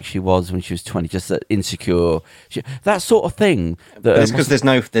acting like she was when she was 20, just that insecure, that sort of thing. It's because there's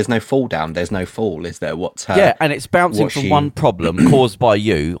no fall down, there's no fall, is there? What's her? Yeah, and it's bouncing from one problem caused by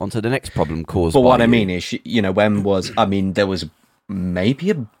you onto the next problem caused by you. But what I mean is, there was maybe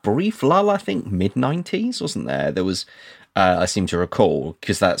a brief lull, I think, mid-90s, wasn't there? There was, I seem to recall,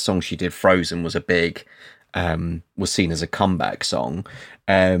 because that song she did, Frozen, was a big, was seen as a comeback song.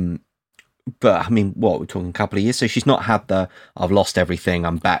 But I mean, what we're talking a couple of years, so she's not had the I've lost everything,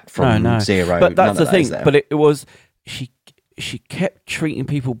 I'm back from zero. But that's the thing. But it was she kept treating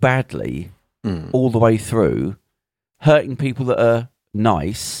people badly all the way through, hurting people that are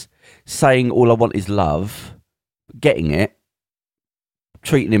nice, saying all I want is love, getting it,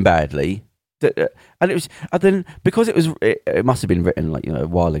 treating him badly, and it was. And then because it must have been written a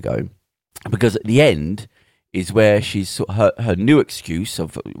while ago, because at the end is where she's her new excuse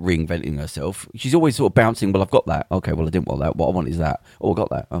of reinventing herself. She's always sort of bouncing, well, I've got that. Okay, well, I didn't want that. What I want is that. Oh, I got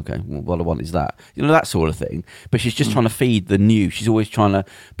that. Okay, well, what I want is that. That sort of thing. But she's just trying to feed the new. She's always trying to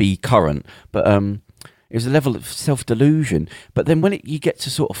be current. But it was a level of self-delusion. But then when you get to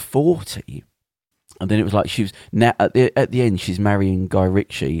sort of 40, and then it was like she was, now at the end, she's marrying Guy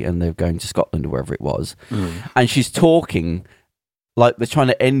Ritchie and they're going to Scotland or wherever it was. And she's talking like they're trying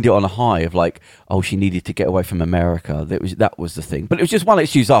to end it on a high of like, oh, she needed to get away from America. That was the thing. But it was just one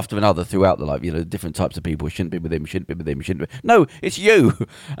excuse after another throughout the life. Different types of people. Shouldn't be with him. Shouldn't be with him. Shouldn't be. No, it's you.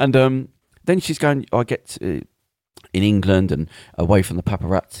 And then she's going. I get in England and away from the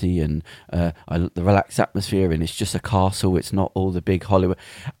paparazzi and the relaxed atmosphere, and it's just a castle. It's not all the big Hollywood.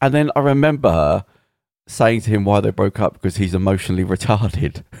 And then I remember her saying to him why they broke up because he's emotionally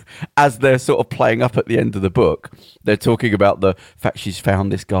retarded. As they're sort of playing up at the end of the book, they're talking about the fact she's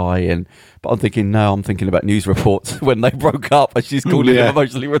found this guy, but I'm thinking about news reports when they broke up and she's calling him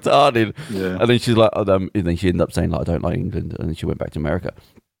emotionally retarded. Yeah. And then she's like, and then she ended up saying like, I don't like England, and then she went back to America.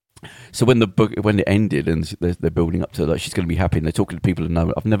 So when it ended and they're building up to like she's going to be happy and they're talking to people and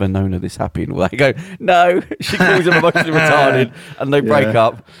I've never known her this happy, and they go, no, she calls him emotionally retarded, and they break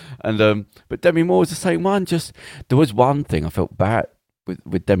up. And but Demi Moore was the same one. Just there was one thing I felt bad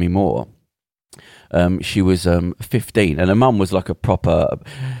with Demi Moore. She was 15 and her mum was like a proper.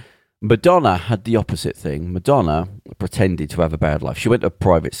 Madonna had the opposite thing. Madonna pretended to have a bad life. She went to a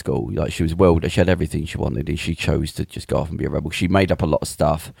private school. Like she had everything she wanted, and she chose to just go off and be a rebel. She made up a lot of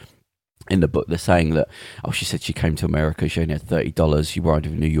stuff. In the book, they're saying that, she said she came to America, she only had $30, she arrived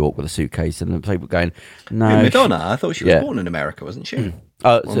in New York with a suitcase, and the people going, no. Yeah, Madonna, I thought she was born in America, wasn't she?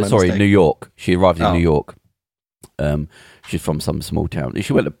 New York. She arrived in New York. She's from some small town.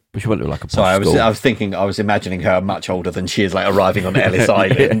 She went to like a posh school. I was imagining her much older than she is, like arriving on Ellis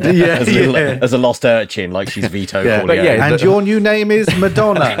Island as a lost urchin, like she's Vito Corleone. And your new name is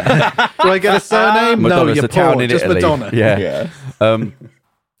Madonna. Do I get a surname? Madonna's no, you're poor. Just Italy. Madonna. Yeah.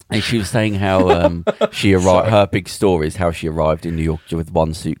 And she was saying how she arrived. Her big story is how she arrived in New York with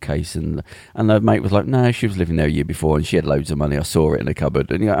one suitcase, and her mate was like, "No, she was living there a year before, and she had loads of money. I saw it in a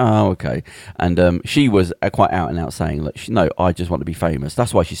cupboard." And you go, "Oh, okay." And she was quite out and out saying, "Look, no, I just want to be famous."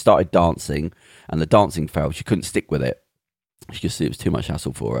 That's why she started dancing, and the dancing failed. She couldn't stick with it. It was too much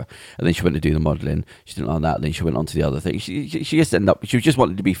hassle for her. And then she went to do the modelling. She didn't like that. And then she went on to the other thing. She just ended up. She just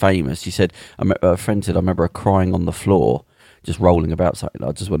wanted to be famous. She said, a friend said, "I remember her crying on the floor." Just rolling about saying,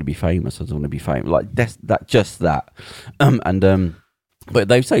 I just want to be famous. I just want to be famous. Like that. But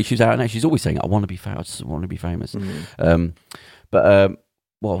they say she's out and out. She's always saying, I want to be famous. I just want to be famous. What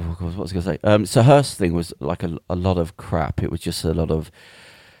was I going to say? So her thing was like a lot of crap. It was just a lot of,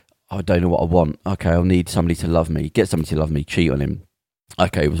 I don't know what I want. Okay, I'll need somebody to love me. Get somebody to love me. Cheat on him.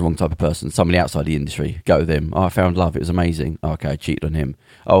 Okay, he was the wrong type of person. Somebody outside the industry, go with him. Oh, I found love. It was amazing. Okay, I cheated on him.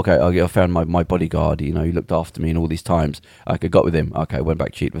 Oh, okay, I found my bodyguard. He looked after me and all these times. Okay, got with him. Okay, went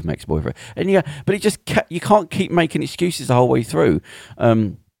back, cheated with my ex-boyfriend. And but it just you can't keep making excuses the whole way through.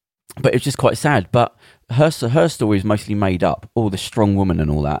 But it's just quite sad. But her story is mostly made up. All the strong woman and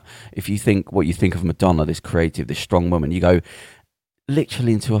all that. If you think what you think of Madonna, this creative, this strong woman, you go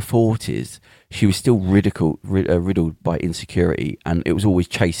literally into her 40s. She was still riddled by insecurity, and it was always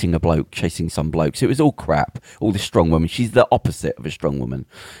chasing some bloke. So it was all crap. All this strong woman. She's the opposite of a strong woman.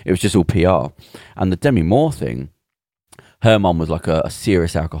 It was just all PR. And the Demi Moore thing, her mum was like a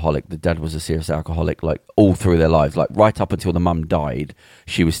serious alcoholic. The dad was a serious alcoholic, like all through their lives. Like right up until the mum died,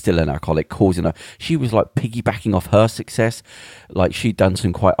 she was still an alcoholic, causing her. She was like piggybacking off her success. Like she'd done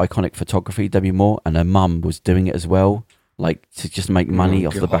some quite iconic photography, Demi Moore, and her mum was doing it as well. Like to just make money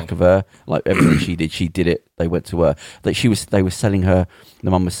off the back of her, like everything she did it. They went to her. That they were selling her.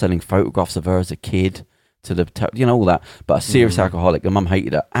 The mum was selling photographs of her as a kid to the, all that. But a serious alcoholic. The mum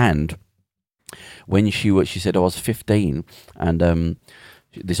hated her. And when she said I was 15, and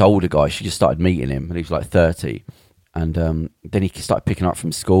this older guy, she just started meeting him, and he was like 30. And then he started picking her up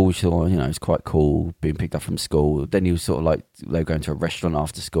from school. She thought, it's quite cool being picked up from school. Then he was sort of like they were going to a restaurant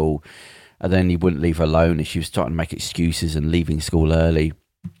after school. And then he wouldn't leave her alone, and she was starting to make excuses and leaving school early.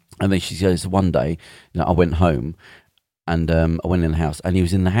 And then she says, one day, I went home, and I went in the house, and he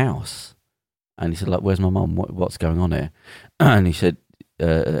was in the house. And he said, like, where's my mum? What's going on here? And he said,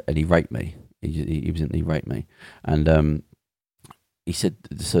 and he raped me. He raped me. And he said,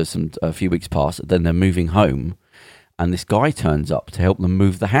 so a few weeks passed, then they're moving home, and this guy turns up to help them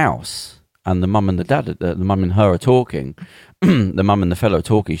move the house. And the mum and the dad, the mum and her are talking. The mum and the fellow are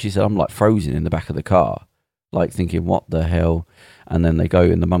talking. She said, I'm like frozen in the back of the car, like thinking, what the hell? And then they go,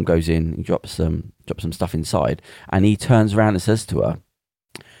 and the mum goes in and drops some stuff inside. And he turns around and says to her,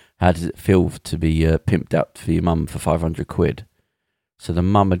 how does it feel to be pimped out for your mum for 500 quid? So the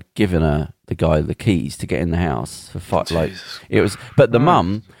mum had given her, the guy, the keys to get in the house for it was. But the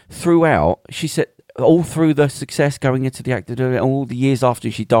mum throughout, she said, all through the success going into the actor, all the years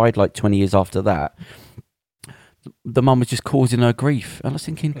after she died, like 20 years after that, the mum was just causing her grief. And I was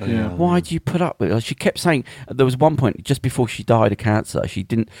thinking, why do you put up with it? She kept saying, there was one point just before she died of cancer, she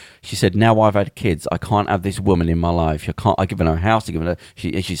said, now I've had kids, I can't have this woman in my life. I've given her a house,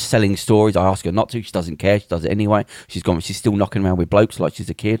 she's selling stories. I ask her not to, she doesn't care, she does it anyway. She's still knocking around with blokes like she's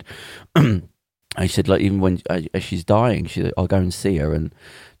a kid. And she said, like, even when as she's dying, I'll go and see her and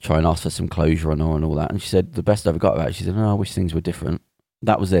try and ask for some closure on her and all that. And she said, the best I ever got about it, she said, I wish things were different.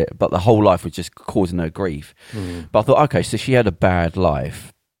 That was it. But the whole life was just causing her grief. But I thought, okay, so she had a bad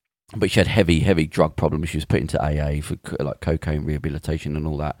life, but she had heavy drug problems. She was put into AA for like cocaine rehabilitation and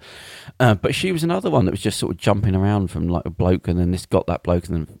all that. But she was another one that was just sort of jumping around from like a bloke, and then this got that bloke,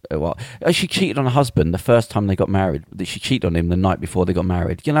 and then she cheated on her husband the first time they got married. She cheated on him the night before they got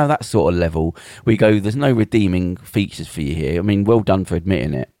married. That sort of level. We go, there's no redeeming features for you here. I mean, well done for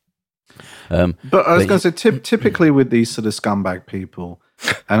admitting it. But I was going to say, typically with these sort of scumbag people,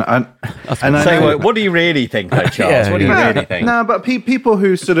 what do you really think, though, Charles? What do you really think? No, but people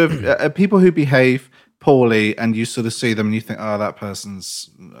who sort of people who behave poorly, and you sort of see them and you think, oh, that person's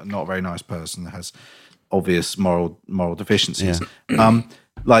not a very nice person, has obvious moral deficiencies. Yeah.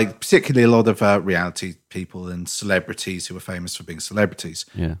 Like particularly a lot of reality people and celebrities who are famous for being celebrities.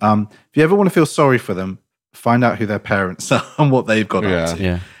 Yeah. If you ever want to feel sorry for them, find out who their parents are and what they've got up to.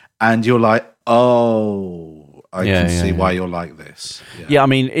 Yeah. And you're like, oh, I can see why you're like this. Yeah, I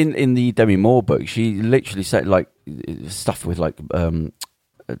mean, in the Demi Moore book, she literally said like stuff with like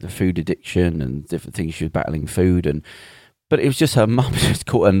the food addiction and different things. She was battling food, but it was just her mum just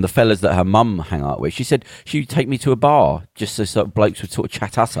caught, and the fellas that her mum hung out with. She said she'd take me to a bar just so sort of blokes would sort of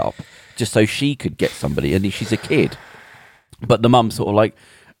chat us up, just so she could get somebody. And she's a kid, but the mum sort of like.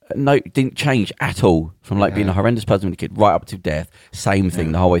 No, didn't change at all from like being a horrendous person when a kid right up to death. Same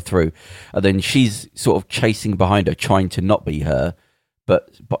thing the whole way through. And then she's sort of chasing behind her, trying to not be her, but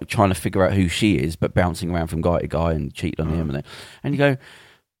trying to figure out who she is, but bouncing around from guy to guy and cheating on him. And you go,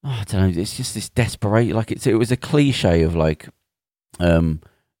 I don't know. It's just this desperate. Like it was a cliche of like,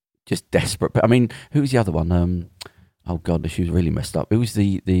 just desperate. But I mean, who was the other one? Oh God, she was really messed up. It was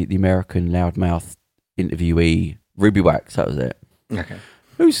the American loudmouth interviewee, Ruby Wax. That was it. Okay.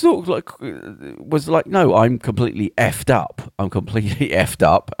 Who sort of like was like, no, I'm completely effed up. I'm completely effed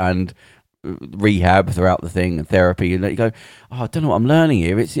up, and rehab throughout the thing and therapy. And you go, I don't know what I'm learning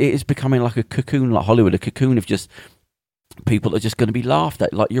here. It is becoming like a cocoon, like Hollywood, a cocoon of just people that are just going to be laughed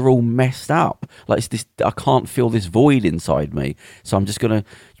at. Like you're all messed up. Like it's this. I can't feel this void inside me, so I'm just gonna.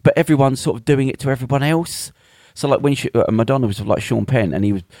 But everyone's sort of doing it to everyone else. So like when Madonna was with like Sean Penn, and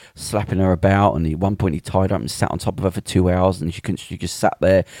he was slapping her about, and at one point he tied her up and sat on top of her for 2 hours, and she just sat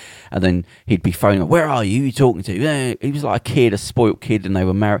there, and then he'd be phoning her, "Where are you? Who are you talking to?" Yeah, he was like a kid, a spoilt kid, and they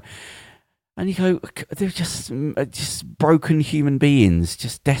were married. And you go, they're just broken human beings,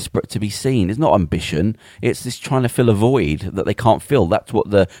 just desperate to be seen. It's not ambition. It's this trying to fill a void that they can't fill. That's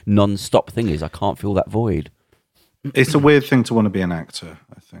what the non-stop thing is. I can't fill that void. It's a weird thing to want to be an actor,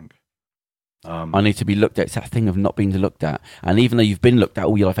 I think. I need to be looked at. It's that thing of not being looked at. And even though you've been looked at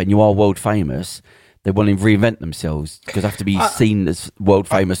all your life and you are world famous, they want to reinvent themselves because they have to be seen as world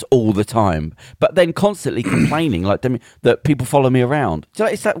famous all the time. But then constantly complaining like that people follow me around. So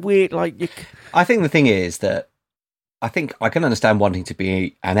it's that weird, like... I think the thing is that I think I can understand wanting to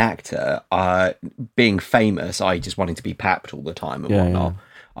be an actor, being famous, just wanting to be papped all the time and whatnot. Yeah.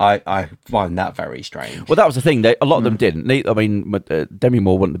 I find that very strange. Well, that was the thing. A lot of them didn't. I mean, Demi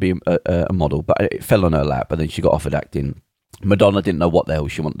Moore wanted to be a model, but it fell on her lap, and then she got offered acting. Madonna didn't know what the hell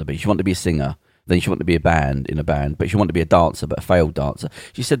she wanted to be. She wanted to be a singer. Then she wanted to be in a band, but she wanted to be a dancer, but a failed dancer.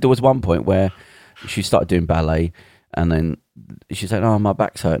 She said there was one point where she started doing ballet, and then she said, "Oh, my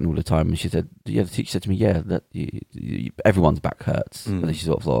back's hurting all the time." And she said, "Yeah." The teacher said to me, "Yeah, that everyone's back hurts." And then she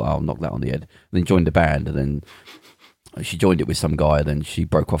sort of thought, "I'll knock that on the head." And then joined the band, and then she joined it with some guy. And then she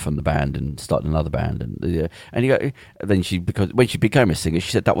broke off from the band and started another band. And then when she became a singer,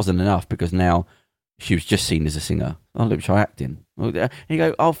 she said that wasn't enough because now she was just seen as a singer. Oh, let me try acting. And you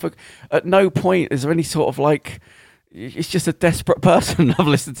go, at no point is there any sort of like, it's just a desperate person. I've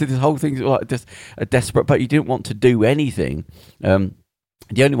listened to this whole thing, like just a desperate, but you didn't want to do anything. The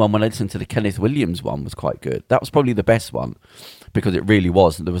only one when I listened to the Kenneth Williams one was quite good. That was probably the best one because it really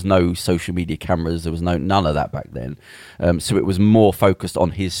was. There was no social media cameras. There was none of that back then. So it was more focused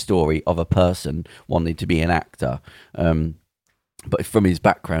on his story of a person wanting to be an actor. But from his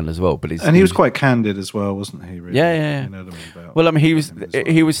background as well. And he was quite candid as well, wasn't he? Really? Yeah. You know what I mean about, well, I mean,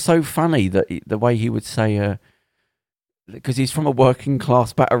 he was so funny that the way he would say, because he's from a real working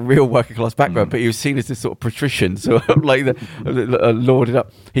class background, but he was seen as this sort of patrician, so like lorded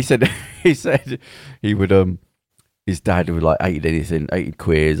up. He said he would his dad would like 80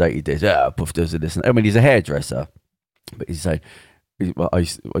 queers, 80 this, puffers and this. And I mean, he's a hairdresser, but he said, I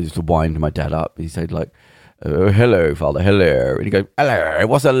used to wind my dad up. He said like, "Oh, hello, father, hello." And he goes, "Hello,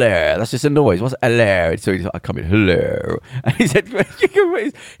 what's hello? That's just a noise. What's hello?" So he's like, "I come in, hello." And he said,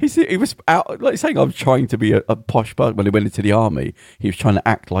 he was out, like saying, "I'm trying to be a posh person." When he went into the army, he was trying to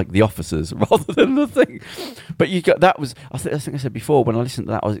act like the officers rather than the thing. But that was, I think I said before, when I listened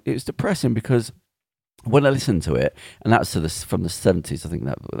to that, it was depressing because when I listened to it, and that's from the 70s, I think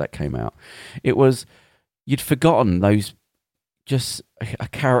that came out, it was, you'd forgotten those just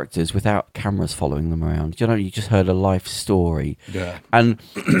characters without cameras following them around. You just heard a life story. Yeah. And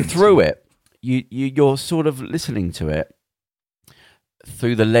through it, you're sort of listening to it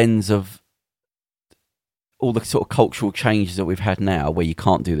through the lens of all the sort of cultural changes that we've had now where you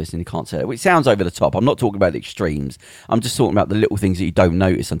can't do this and you can't say that. Which sounds over the top. I'm not talking about the extremes. I'm just talking about the little things that you don't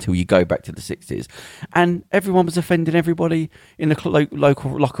notice until you go back to the 60s. And everyone was offending everybody in the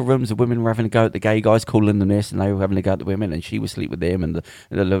local locker rooms. The women were having a go at the gay guys, calling them this, and they were having a go at the women, and she would sleep with him, and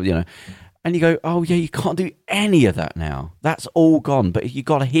and you go, oh yeah, you can't do any of that now. That's all gone. But you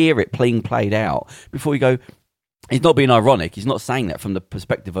got to hear it played out before you go. He's not being ironic. He's not saying that from the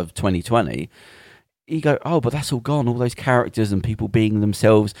perspective of 2020. You go, oh, but that's all gone. All those characters and people being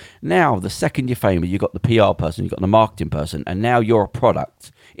themselves. Now, the second you're famous, you've got the PR person, you've got the marketing person, and now you're a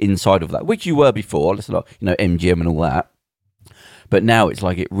product inside of that, which you were before. Let's not, MGM and all that. But now it's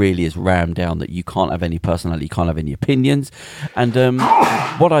like it really is rammed down that you can't have any personality, you can't have any opinions. And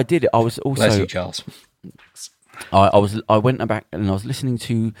what I did, I was also... Bless you, Charles. I went back and I was listening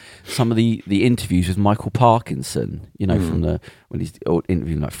to some of the interviews with Michael Parkinson, from when he's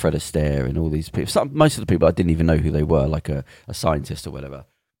interviewing like Fred Astaire and all these people. Most of the people I didn't even know who they were, like a scientist or whatever.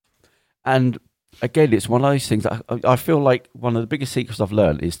 And again, it's one of those things that I feel like one of the biggest secrets I've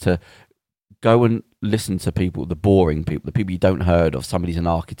learned is to go and listen to people, the boring people, the people you don't heard of. Somebody's an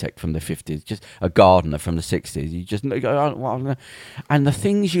architect from the 50s, just a gardener from the 60s. You just go, and the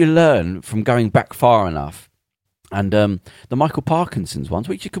things you learn from going back far enough. And the Michael Parkinson's ones,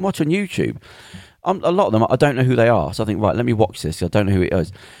 which you can watch on YouTube, a lot of them, I don't know who they are. So I think, right, let me watch this. I don't know who it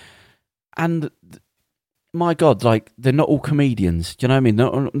is. And my God, like, they're not all comedians. Do you know what I mean?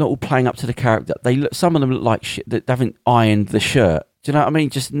 They're not all playing up to the character. Some of them look like shit. They haven't ironed the shirt. Do you know what I mean?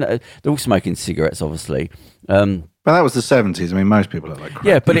 They're all smoking cigarettes, obviously. But that was the 70s. I mean, most people look like crap.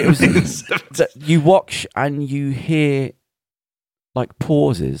 Yeah, but it was... you watch and you hear, like,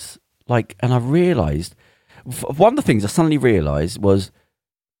 pauses. And I realised... One of the things I suddenly realised was,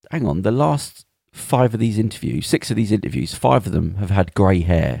 hang on, the last 6 of these interviews, 5 of them have had grey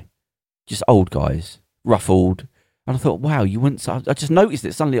hair, just old guys, ruffled. And I thought, wow, you wouldn't. I just noticed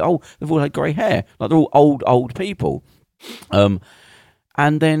it suddenly. Oh, they've all had grey hair, like they're all old people.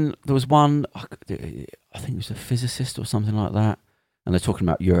 And then there was one, I think it was a physicist or something like that. And they're talking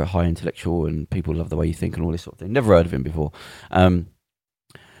about you're a high intellectual and people love the way you think and all this sort of thing. Never heard of him before. And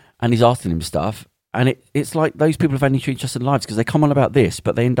he's asking him stuff. And it's like those people have only interesting lives because they come on about this,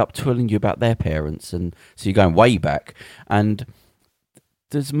 but they end up telling you about their parents. And so you're going way back. And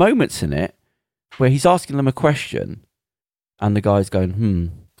there's moments in it where he's asking them a question and the guy's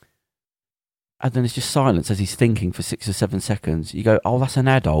going, And then it's just silence as he's thinking for 6 or 7 seconds. You go, oh, that's an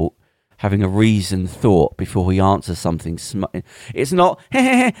adult having a reasoned thought before he answers something. It's not, isn't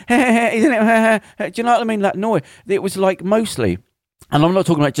it? Do you know what I mean? That noise. It was like mostly, and I'm not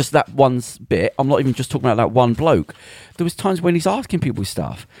talking about just that one bit. I'm not even just talking about that one bloke. There was times when he's asking people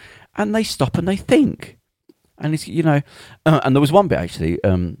stuff and they stop and they think. And it's, and there was one bit actually,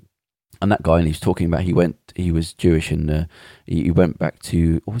 and that guy, and he was talking about he was Jewish and he went back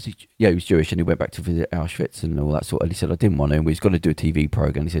to, or was he? Yeah, he was Jewish and he went back to visit Auschwitz and all that sort of, and he said, I didn't want to, and we was going to do a TV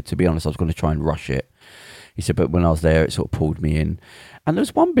program. He said, to be honest, I was going to try and rush it. He said, but when I was there, it sort of pulled me in. And there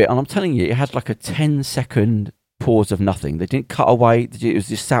was one bit, and I'm telling you, it had like a 10-second pause of nothing. They didn't cut away. It was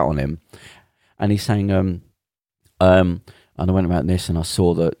just sat on him. And he's saying, and I went about this and I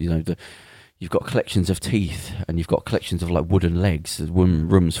saw that, you've got collections of teeth and you've got collections of like wooden legs. There's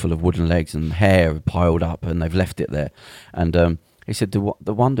rooms full of wooden legs and hair piled up and they've left it there. And he said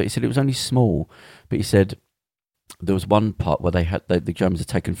the wonder, he said it was only small, but he said there was one part where the Germans had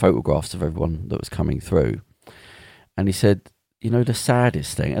taken photographs of everyone that was coming through. And he said, the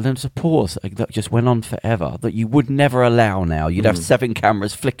saddest thing, and then there's a pause that just went on forever that you would never allow now. You'd have 7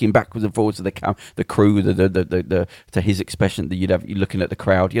 cameras flicking backwards and forwards to the crew, to his expression that you're looking at the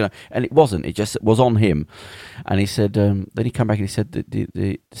crowd, and it wasn't. It just was on him. And he said, then he came back and he said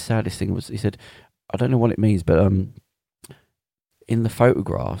the saddest thing was, he said, I don't know what it means, but in the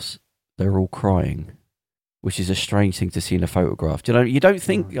photographs they're all crying, which is a strange thing to see in a photograph. You don't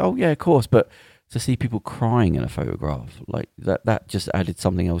think, oh yeah, of course, but to see people crying in a photograph like that just added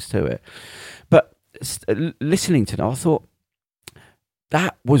something else to it. But listening to that, I thought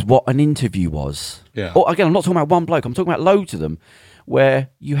that was what an interview was. Yeah. Or again, I'm not talking about one bloke. I'm talking about loads of them,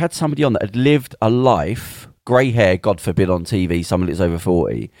 where you had somebody on that had lived a life, grey hair, God forbid, on TV, someone that's over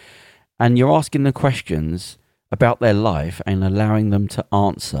 40, and you're asking them questions about their life and allowing them to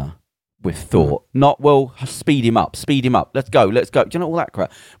answer with thought. Not, well, speed him up, let's go. Do you know all that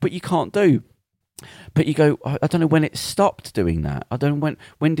crap? But you can't do. But you go, I don't know when it stopped doing that. I don't know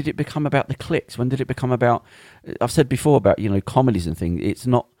when did it become about the clicks? When did it become about, I've said before about, comedies and things. It's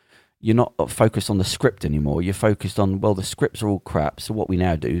not, you're not focused on the script anymore. You're focused on, well, the scripts are all crap. So what we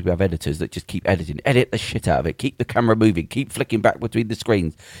now do is we have editors that just keep editing, edit the shit out of it, keep the camera moving, keep flicking back between the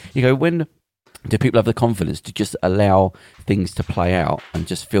screens. You go, when do people have the confidence to just allow things to play out and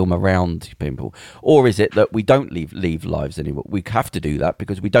just film around people? Or is it that we don't leave lives anymore? We have to do that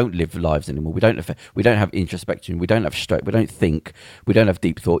because we don't live lives anymore. We don't have introspection. We don't have stroke. We don't think. We don't have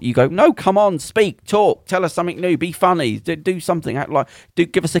deep thought. You go, no, come on, speak, talk, tell us something new, be funny, do something, act like,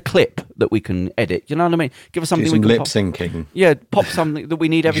 give us a clip that we can edit. You know what I mean? Give us something. Do some lip syncing. Yeah, pop something that we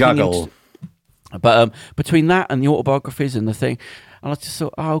need everything. Juggle. But between that and the autobiographies and the thing. And I just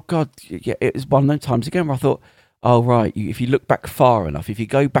thought, oh, God, yeah, it was one of those times again where I thought, oh, right, if you look back far enough, if you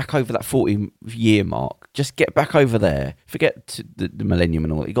go back over that 40-year mark, just get back over there, forget the millennium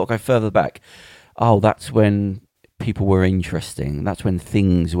and all that, you've got to go further back. Oh, that's when people were interesting. That's when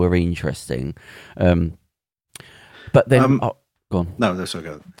things were interesting. But then... go on. No, that's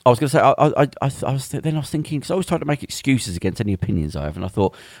okay. I was going to say, I was thinking, because I always try to make excuses against any opinions I have, and I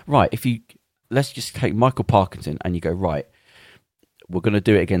thought, right, let's just take Michael Parkinson, and you go, right, we're going to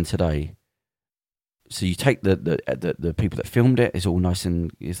do it again today. So you take the people that filmed it, it's all nice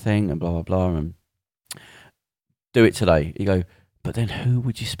and his thing and blah, blah, blah, and do it today. You go, but then who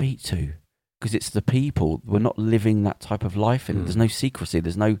would you speak to? Because it's the people. We're not living that type of life. And there's no secrecy.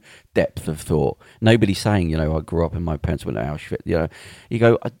 There's no depth of thought. Nobody's saying, I grew up and my parents went to Auschwitz. You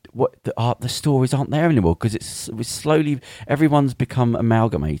go, the stories aren't there anymore because it's slowly, everyone's become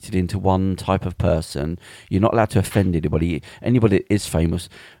amalgamated into one type of person. You're not allowed to offend anybody. Anybody that is famous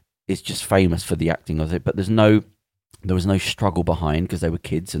is just famous for the acting of it. But there was no struggle behind because they were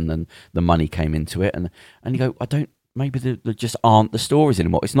kids and then the money came into it. And you go, maybe there just aren't the stories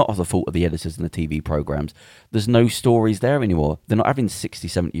anymore. It's not the fault of the editors and the TV programs. There's no stories there anymore. They're not having 60,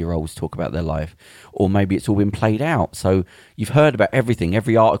 70-year-olds talk about their life, or maybe it's all been played out. So you've heard about everything.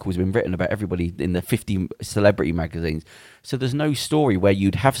 Every article's been written about everybody in the 50 celebrity magazines. So there's no story where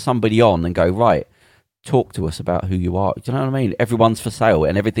you'd have somebody on and go, right, talk to us about who you are. Do you know what I mean? Everyone's for sale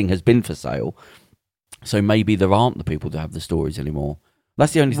and everything has been for sale. So maybe there aren't the people to have the stories anymore.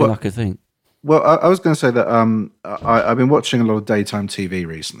 That's the only thing I could think. Well, I was going to say that I've been watching a lot of daytime TV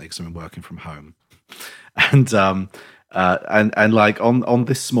recently because I've been working from home, and like on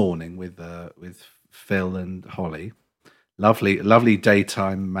this morning with Phil and Holly, lovely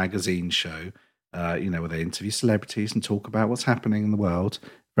daytime magazine show, where they interview celebrities and talk about what's happening in the world.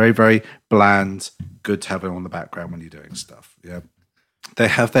 Very, very bland. Good to have it on the background when you're doing stuff. Yeah, they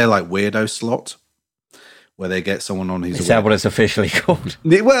have their like weirdo slot, where they get someone on who's... Is that what it's officially called?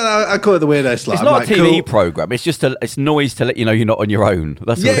 Well, I call it the weirdo slot. It's not a TV program. It's just it's noise to let you know you're not on your own.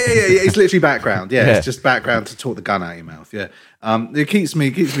 That's yeah. It's literally background. Yeah, it's just background to talk the gun out of your mouth. Yeah, it keeps me.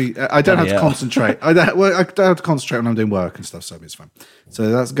 I don't have to concentrate. I don't have to concentrate when I'm doing work and stuff. So it's fine.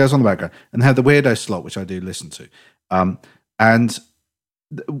 So that goes on the background, and they have the weirdo slot, which I do listen to. And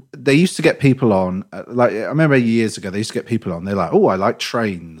they used to get people on. Like I remember years ago, they used to get people on. They're like, "Oh, I like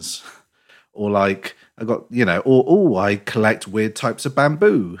trains," or like. I got, I collect weird types of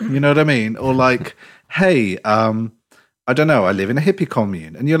bamboo. You know what I mean? Or like, hey, I don't know, I live in a hippie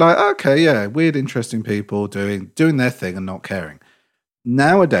commune. And you're like, okay, yeah, weird, interesting people doing their thing and not caring.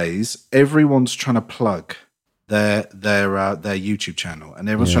 Nowadays, everyone's trying to plug their YouTube channel, and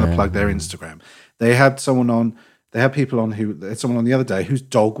everyone's trying to plug their Instagram. They had someone on the other day whose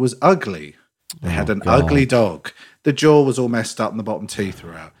dog was ugly. They had an ugly dog. The jaw was all messed up and the bottom teeth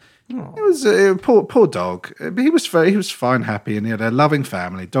were out. Oh. It was a poor dog, but he was fine, happy, and he had a loving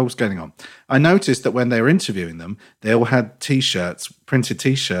family. Dog was getting on. I noticed that when they were interviewing them, they all had printed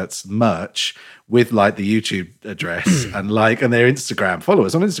T-shirts, merch with like the YouTube address and their Instagram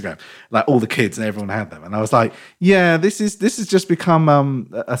followers on Instagram. Like all the kids and everyone had them, and I was like, yeah, this is just become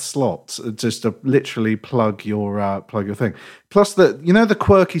a slot, just to literally plug your thing. Plus the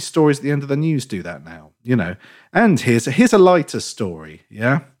quirky stories at the end of the news do that now. And here's a lighter story,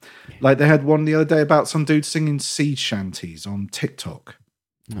 yeah? Like they had one the other day about some dude singing sea shanties on TikTok.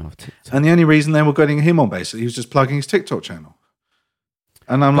 Oh, TikTok. And the only reason they were getting him on, basically, he was just plugging his TikTok channel.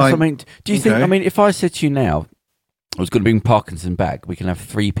 And I'm like... do you think, if I said to you now, I was going to bring Parkinson back, we can have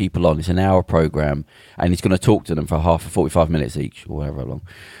 3 people on, it's an hour program, and he's going to talk to them for 45 minutes each, or however long.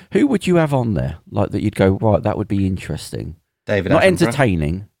 Who would you have on there? Like that you'd go, right, that would be interesting. David Not Attenborough.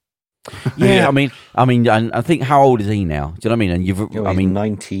 Entertaining. Yeah, I think how old is he now? Do you know what I mean? And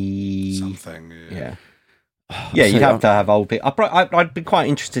 90 something. Yeah. Yeah, you'd have to have old people. I'd be quite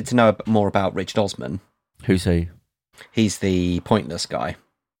interested to know a bit more about Richard Osman. Who's he? He's the Pointless guy.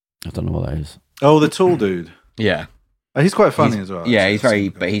 I don't know what that is. Oh, the tall dude. Yeah. He's quite funny as well. Yeah, he's very.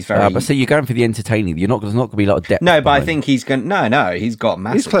 But see, you're going for the entertaining. There's not going to be a lot of depth. No, but I think he's going. No, he's got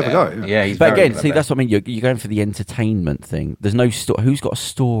massive. He's a clever guy. Yeah, he's. But again, see, that's what I mean. You're going for the entertainment thing. There's no who's got a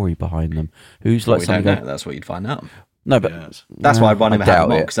story behind them. Who's like something? That's what you'd find out. No, but that's why I'd want him to have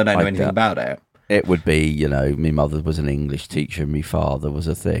him on because I don't know anything about it. It would be, my mother was an English teacher and my father was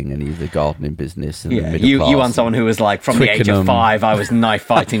a thing, and he's the gardening business. And you want someone who was like, from the age of 5, I was knife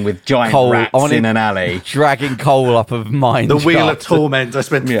fighting with giant rats in an alley. Dragging coal up of mine. The Wheel of Torment. I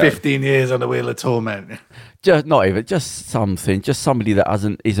spent 15 years on the Wheel of Torment. Just somebody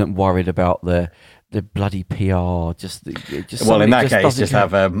that isn't worried about the bloody PR. In that case, just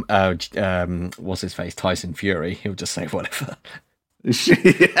have, what's his face, Tyson Fury. He'll just say whatever.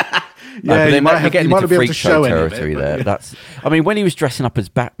 But they might get into freak show territory there. That's, when he was dressing up as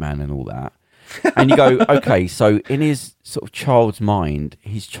Batman and all that, and you go, okay, so in his sort of child's mind,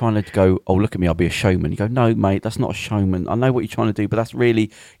 he's trying to go, oh, look at me, I'll be a showman. You go, no, mate, that's not a showman. I know what you're trying to do, but that's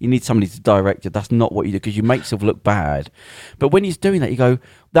really, you need somebody to direct it. That's not what you do, because you make yourself look bad. But when he's doing that, you go,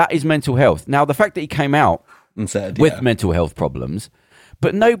 that is mental health. Now, the fact that he came out and said, with mental health problems,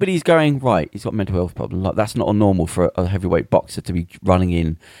 but nobody's going, right, he's got mental health problems. Like, that's not normal for a heavyweight boxer to be running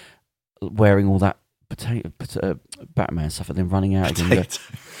in, wearing all that Batman stuff and then running out again.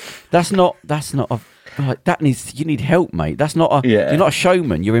 That's not you need help, mate. That's not you're not a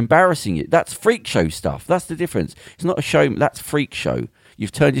showman. You're embarrassing it. That's freak show stuff. That's the difference. It's not a showman. That's freak show.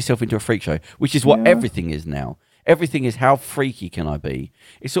 You've turned yourself into a freak show, which is what everything is now. Everything is how freaky can I be?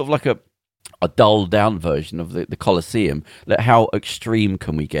 It's sort of like a dulled down version of the Colosseum. Like, how extreme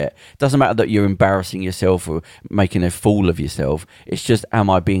can we get? It doesn't matter that you're embarrassing yourself or making a fool of yourself. It's just, am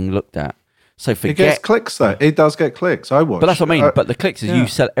I being looked at? So forget. It gets clicks though. It does get clicks. I watch. But that's what I mean. But the clicks is you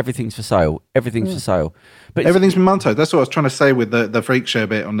sell everything's for sale. Everything's for sale. But everything's been monetized. That's what I was trying to say with the freak show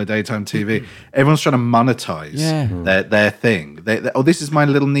bit on the daytime TV. Everyone's trying to monetize their thing. This is my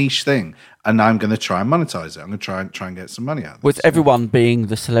little niche thing, and I'm going to try and monetize it. I'm going to try and get some money out of it. With everyone being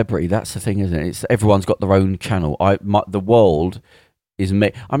the celebrity, that's the thing, isn't it? It's everyone's got their own channel. The world is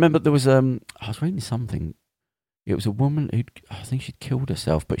me. I remember there was I was reading something. It was a woman who, I think she'd killed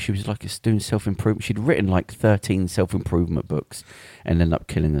herself, but she was like doing self-improvement. She'd written like 13 self-improvement books and ended up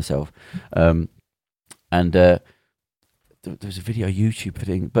killing herself. And there was a video YouTube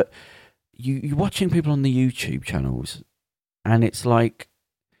thing, but you're watching people on the YouTube channels, and it's like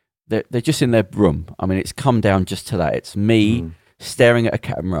they're just in their room. I mean, it's come down just to that. It's me staring at a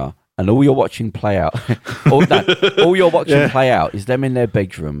camera, and all you're watching play out, all you're watching play out is them in their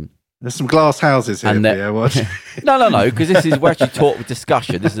bedroom. There's some glass houses here. No, because this is where actually talk with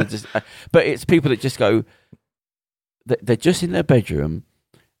discussion. This is just, but it's people that just go. They're just in their bedroom,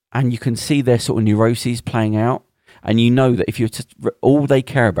 and you can see their sort of neuroses playing out, and you know that if you're just all they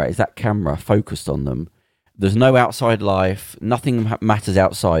care about is that camera focused on them. There's no outside life. Nothing matters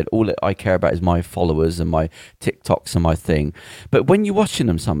outside. All that I care about is my followers and my TikToks and my thing. But when you're watching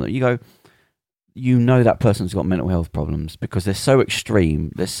them, you go. You know that person's got mental health problems because they're so extreme,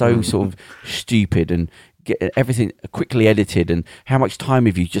 they're so sort of stupid and get everything quickly edited. And how much time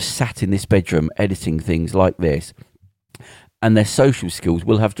have you just sat in this bedroom editing things like this? And their social skills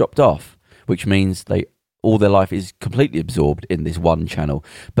will have dropped off, which means all their life is completely absorbed in this one channel,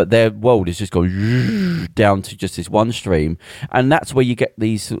 but their world is just going down to just this one stream. And that's where you get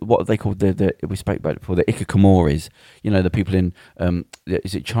these, what they call we spoke about it before, the ikikomoris, the people in,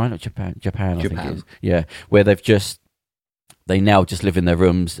 is it China or Japan? Japan, I think it is. Yeah, where they now just live in their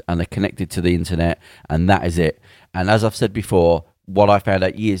rooms and they're connected to the internet, and that is it. And as I've said before, what I found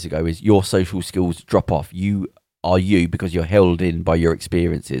out years ago is your social skills drop off. You are you because you're held in by your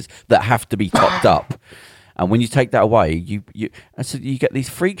experiences that have to be topped up. And when you take that away, and so you get these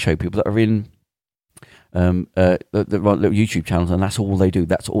freak show people that are in the little YouTube channels, and that's all they do.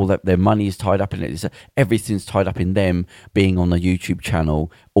 That's all their money is tied up in it. Everything's tied up in them being on a YouTube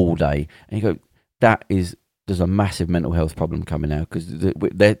channel all day. And you go, there's a massive mental health problem coming now because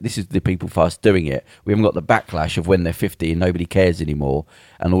this is the people first doing it. We haven't got the backlash of when they're 50 and nobody cares anymore,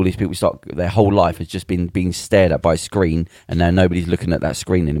 and all these people their whole life has just been being stared at by a screen, and now nobody's looking at that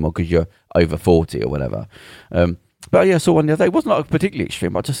screen anymore because you're over 40 or whatever. But yeah, I saw one the other day. It wasn't like particularly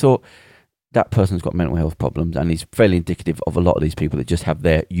extreme. I just thought that person's got mental health problems, and he's fairly indicative of a lot of these people that just have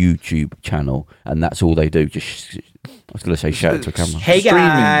their YouTube channel and that's all they do. I was going to say shout out to a camera. Hey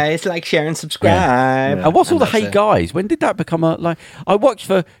guys, like, share and subscribe. Yeah. And what's all the hey guys? When did that become I watched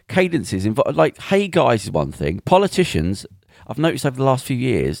for cadences. Like hey guys is one thing. Politicians, I've noticed over the last few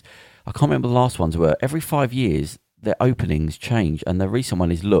years, I can't remember the last ones were, every 5 years their openings change, and the recent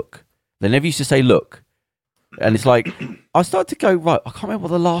one is look. They never used to say look. And it's like, I started to go, right, I can't remember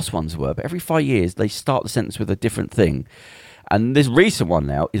what the last ones were, but every 5 years they start the sentence with a different thing. And this recent one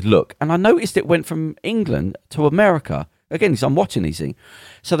now is look. And I noticed it went from England to America. Again, so I'm watching these things.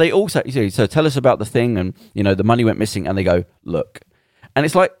 So they also, so tell us about the thing, and, the money went missing, and they go, look. And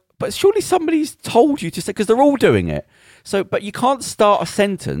it's like, but surely somebody's told you to say, because they're all doing it. So, but you can't start a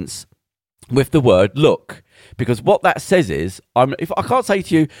sentence with the word look, because what that says is, if I can't say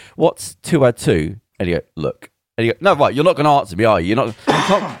to you, what's 2 add 2? And you go, look. And you go, no, right, you're not going to answer me, are you? You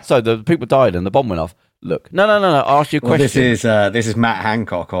can't. So the people died and the bomb went off. Look. No. I'll ask you a question. This is Matt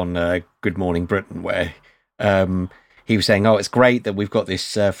Hancock on Good Morning Britain, where he was saying, it's great that we've got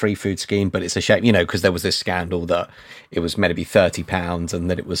this free food scheme, but it's a shame, because there was this scandal that it was meant to be £30 and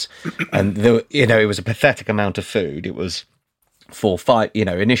that it was, it was a pathetic amount of food. It was for 5,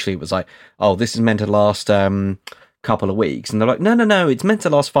 initially it was like, this is meant to last couple of weeks, and they're like, no, it's meant to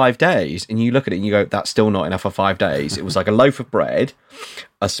last 5 days. And you look at it and you go, that's still not enough for 5 days. It was like a loaf of bread,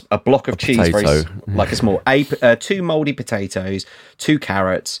 a block of cheese, very, like a small 2 moldy potatoes, 2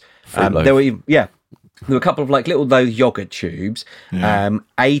 carrots. There were a couple of like little those yogurt tubes,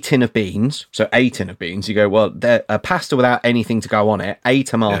 a tin of beans. So a tin of beans. You go, well, they're a pasta without anything to go on it. A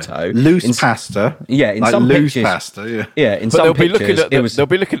tomato, loose pasta. Yeah, in like some loose pictures, pasta. In but some they'll pictures,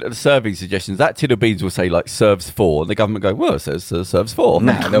 be looking at the serving suggestions. That tin of beans will say like serves 4, and the government go, well, it says serves 4.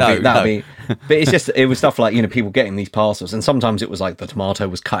 That'll be. But it's just it was stuff like people getting these parcels, and sometimes it was like the tomato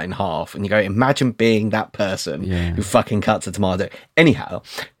was cut in half, and you go, imagine being that person who fucking cuts a tomato. Anyhow.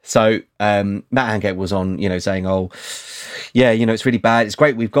 So Matt Hancock was on, saying, it's really bad. It's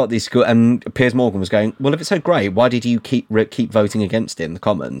great. We've got this good. And Piers Morgan was going, well, if it's so great, why did you keep voting against it in the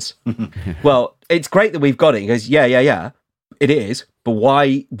Commons? Well, it's great that we've got it. He goes, yeah. it is. But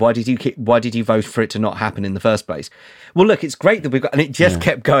why did you vote for it to not happen in the first place? Well, look, it's great that we've got, and it just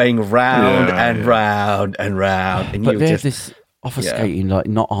kept going round and round and round. And but there's this obfuscating, like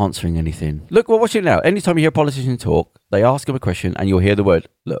not answering anything. Look, well, watch it now. Anytime you hear a politician talk, they ask them a question, and you'll hear the word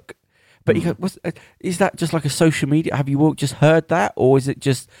 "look." But you go, is that just like a social media? Have you all just heard that, or is it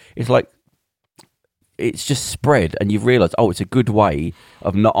just? It's like it's just spread, and you've realised, oh, it's a good way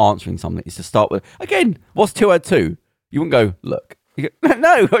of not answering something. It's to start with again. What's 2 add 2? You wouldn't go look. You go,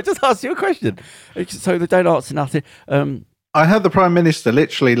 no, I just asked you a question. So they don't answer nothing. I heard the Prime Minister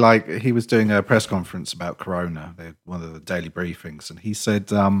literally, like, he was doing a press conference about Corona, one of the daily briefings, and he said,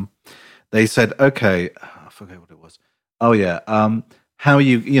 they said, okay, I forget what it was. Oh, yeah, how are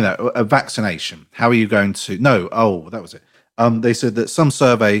you, a vaccination, how are you going to, that was it. They said that some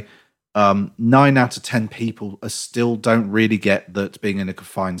survey, 9 out of 10 people still don't really get that being in a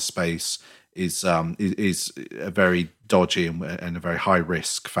confined space is a very dodgy and a very high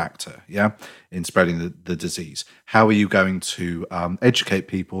risk factor, in spreading the disease. How are you going to educate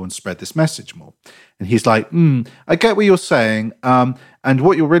people and spread this message more? And he's like, I get what you're saying, and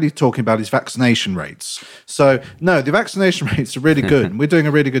what you're really talking about is vaccination rates. So, no, the vaccination rates are really good, and we're doing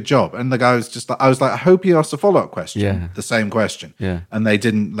a really good job. And the guy was just like, I was like, I hope he asked a follow-up question, the same question. Yeah. And they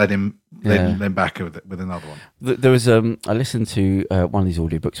didn't let him back with another one. There was, I listened to one of these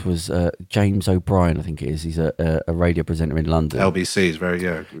audiobooks, was James O'Brien, I think it is. He's a radio presenter in London. LBC is very,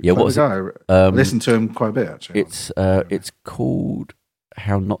 what was guy. I listened to him quite a bit, actually. It's called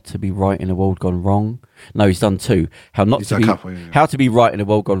How Not to Be Right in a World Gone Wrong. No, he's done 2. How to be right in a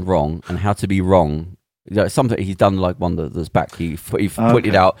world gone wrong, and how to be wrong. Something he's done, like one that's back. He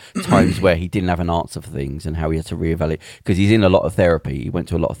pointed out times where he didn't have an answer for things and how he had to reevaluate, because he's in a lot of therapy. He went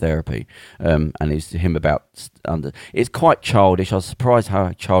to a lot of therapy, and it's to him about It's quite childish. I was surprised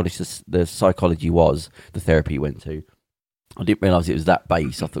how childish the psychology was. The therapy he went to. I didn't realise it was that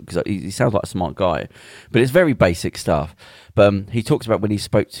base. I thought, because he sounds like a smart guy, but it's very basic stuff. But he talks about when he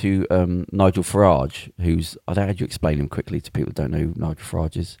spoke to Nigel Farage, who's, I don't know how you explain him quickly to people who don't know who Nigel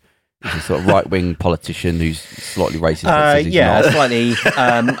Farage is. He's a sort of right-wing politician who's slightly racist. Slightly.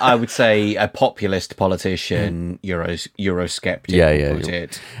 I would say a populist politician,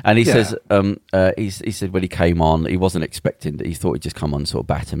 Eurosceptic. And he says, he said when he came on, he wasn't expecting that. He thought he'd just come on and sort of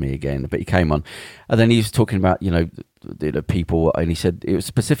batter me again, but he came on, and then he was talking about the people, and he said it was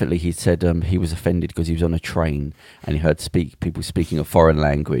specifically. He said he was offended because he was on a train and he heard people speaking a foreign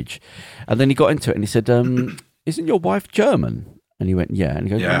language, and then he got into it and he said, "Isn't your wife German?" And he went, yeah. And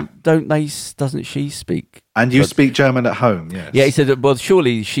he goes, doesn't she speak? And you speak German at home, yes. Yeah, he said, well,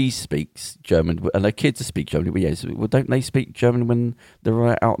 surely she speaks German, and her kids speak German. Well, yes. Well, don't they speak German when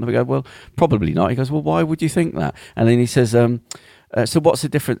they're out? And we go, well, probably not. He goes, well, why would you think that? And then he says, so what's the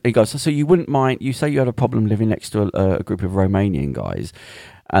difference? He goes, so you wouldn't mind, you say you had a problem living next to a group of Romanian guys,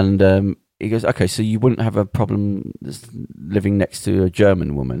 and he goes, okay, so you wouldn't have a problem living next to a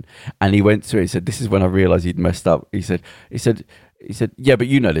German woman? And he went through it. He said, this is when I realised he'd messed up. He said, yeah, but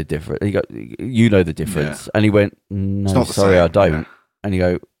you know the difference. He go, you know the difference. Yeah. And he went, no, sorry, I don't. Yeah. And he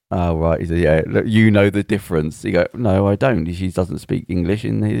go, oh, right. He said, yeah, look, you know the difference. He go, no, I don't. She doesn't speak English.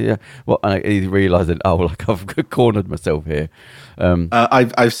 And he realised that, I've cornered myself here.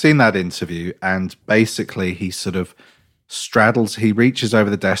 I've seen that interview, and basically he sort of he reaches over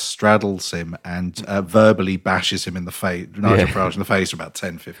the desk, straddles him, and verbally bashes him in the face, Nigel Farage in the face for about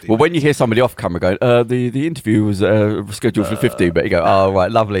 10, 15 Well, when you hear somebody off camera going, the interview was scheduled for 15, but you go, oh, right,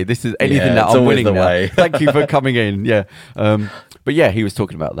 lovely. This is anything that I'm winning now. Thank you for coming in. Yeah. But yeah, he was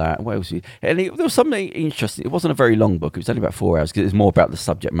talking about that. What else? There was something interesting. It wasn't a very long book. It was only about 4 hours because it was more about the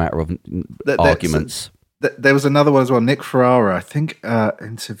subject matter of arguments. There was another one as well. Nick Ferrara, I think,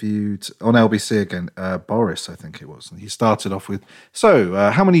 interviewed on LBC again, Boris, I think it was. And he started off with, so,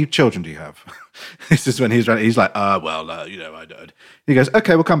 how many children do you have? This is when he's like, I don't. He goes,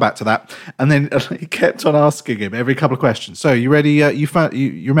 okay, we'll come back to that. And then he kept on asking him every couple of questions. So, you ready? You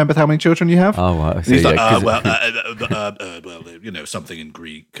remember how many children you have? Oh, right. He's like, something in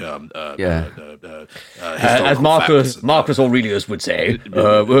Greek. As Marcus Aurelius would say.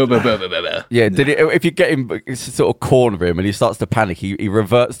 If you get him, sort of corner him, and he starts to panic, he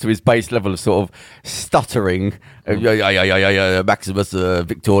reverts to his base level of sort of stuttering. Maximus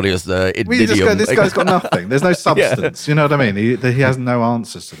Victorious idiom. This guy's got nothing. There's no substance. You know what I mean? He has no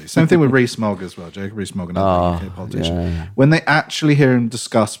answers to these. Same thing with Rees-Mogg as well. Jacob Rees-Mogg, another UK politician. Yeah. When they actually hear him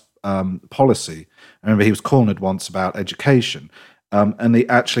discuss policy, I remember he was cornered once about education, and they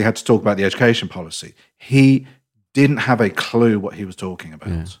actually had to talk about the education policy. He didn't have a clue what he was talking about.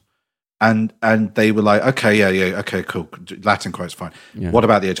 Yeah. And they were like, okay, okay, cool. Latin quote's fine. Yeah. What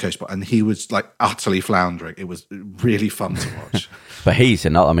about the education part? And he was like utterly floundering. It was really fun to watch. But he's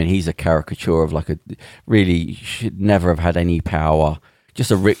a caricature of like really should never have had any power. Just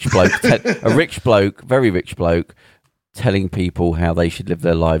a rich bloke, very rich bloke, telling people how they should live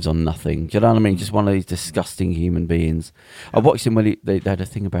their lives on nothing. Do you know what I mean? Just one of these disgusting human beings. I watched him when they had a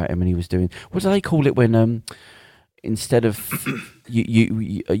thing about him and he was doing, what do they call it when instead of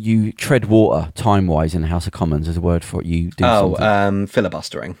you tread water time-wise in the House of Commons, there's a word for it. You do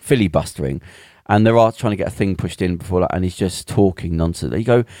filibustering, and they're trying to get a thing pushed in before that, and he's just talking nonsense. You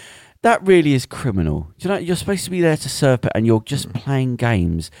go, that really is criminal. Do you know, you're supposed to be there to serve it, and you're just playing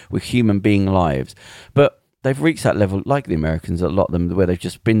games with human being lives. But they've reached that level, like the Americans, a lot of them, where they've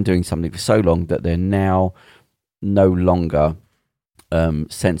just been doing something for so long that they're now no longer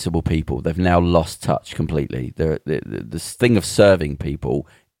sensible people. They've now lost touch completely. This thing of serving people,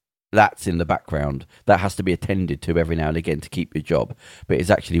 that's in the background. That has to be attended to every now and again to keep your job. But it's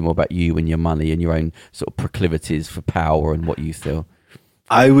actually more about you and your money and your own sort of proclivities for power and what you feel.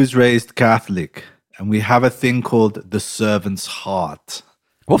 I was raised Catholic, and we have a thing called the servant's heart.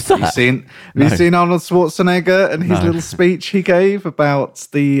 What's that? Have you seen Arnold Schwarzenegger and his little speech he gave about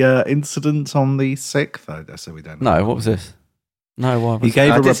the incident on the 6th? So we don't know. No, what was this? No, why? He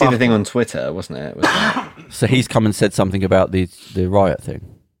gave I did see the thing on Twitter, wasn't it? So he's come and said something about the riot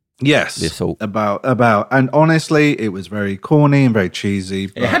thing. Yes, the assault. About, and honestly, it was very corny and very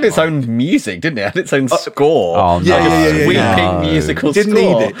cheesy. It had its own music, didn't it? It had its own score. Oh no! Yeah. Musical didn't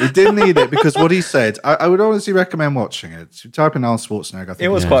score. Need it. It didn't need it because what he said, I would honestly recommend watching it. Type in Arnold Schwarzenegger. I think it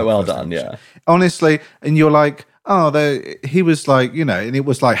was quite well done. Yeah, honestly, and you're like, he was like, and it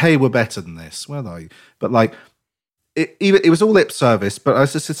was like, hey, we're better than this. Well, are you? But like. It was all lip service, but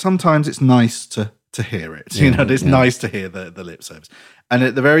as I said, sometimes it's nice to hear it. It's nice to hear the lip service. And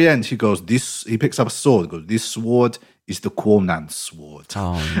at the very end, he picks up a sword and goes, this sword is the Quonan sword.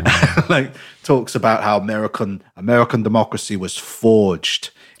 Oh, no. Talks about how American democracy was forged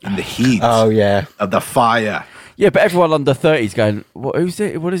in the heat of the fire. Yeah, but everyone under 30 is going, who's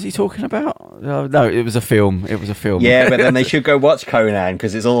it? What is he talking about? No, it was a film. Yeah, but then they should go watch Conan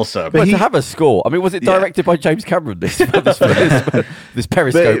because it's awesome. But to have a score, I mean, was it directed by James Cameron, this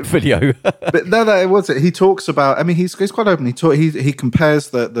Periscope video? But no, it wasn't. He talks about, I mean, he's quite open. He compares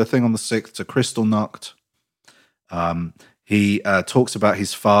the thing on the 6th to Kristallnacht. He talks about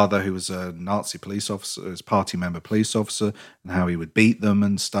his father, who was a Nazi police officer, his party member police officer, and how he would beat them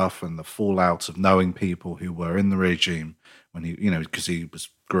and stuff, and the fallout of knowing people who were in the regime when he, because he was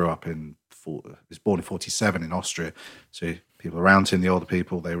born in 1947 in Austria. So people around him, the older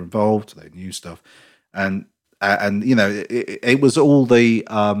people, they were involved, they knew stuff, and it was all the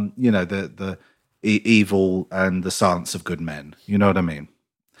the evil and the silence of good men. You know what I mean?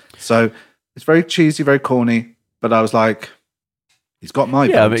 So it's very cheesy, very corny, but I was like. He's got my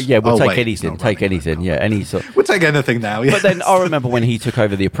vote. We'll take anything. Take anything. Yeah, any sort. We'll take anything now. Yes. But then I remember when he took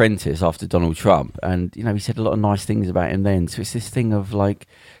over The Apprentice after Donald Trump, and he said a lot of nice things about him then. So it's this thing of like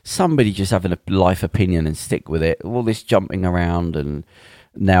somebody just having a life opinion and stick with it. All this jumping around, and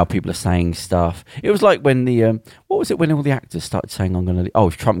now people are saying stuff. It was like when what was it when all the actors started saying,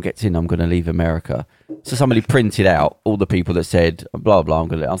 if Trump gets in, I'm going to leave America. So somebody printed out all the people that said blah blah.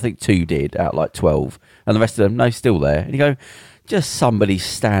 I think 2 did out like 12, and the rest of them no, still there. And you go. Just somebody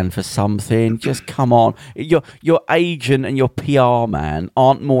stand for something. Just come on. Your agent and your PR man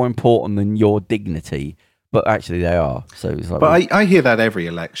aren't more important than your dignity, but actually they are. So it's like. But I hear that every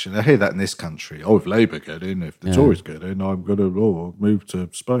election. I hear that in this country. If Labour get in, if the Tories get in, I'm going to move to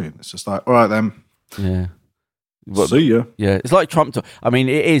Spain. It's just like, all right then. Yeah. See ya. Yeah, it's like Trump. I mean,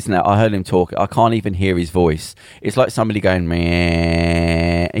 it is now. I heard him talk. I can't even hear his voice. It's like somebody going,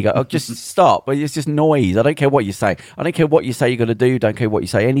 meh. You go, just stop. But it's just noise. I don't care what you say. I don't care what you say you're going to do. Don't care what you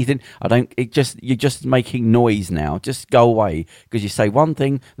say. Anything. You're just making noise now. Just go away. Because you say one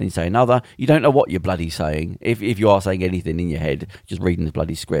thing, then you say another. You don't know what you're bloody saying. If you are saying anything in your head, just reading the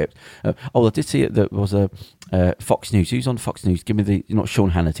bloody script. I did see it. There was a Fox News. Who's on Fox News? Give me not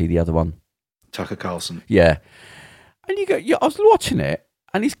Sean Hannity, the other one. Tucker Carlson. Yeah. And you go, I was watching it,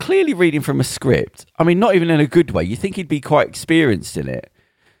 and he's clearly reading from a script. I mean, not even in a good way. You think he'd be quite experienced in it.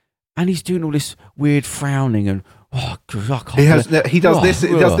 And he's doing all this weird frowning and, God, I can't. He does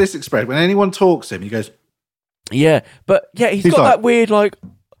this expression. When anyone talks to him, he goes... Yeah, but he's got that weird, like...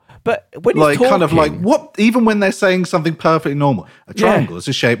 But when he's talking... kind of like, what? Even when they're saying something perfectly normal. A triangle is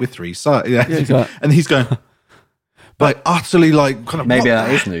a shape with 3 sides. Yeah. Exactly. And he's going... utterly kind of maybe that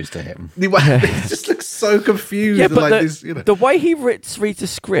is news to him. He just looks so confused. Yeah, but the way he reads the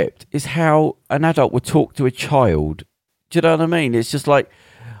script is how an adult would talk to a child. Do you know what I mean? It's just like,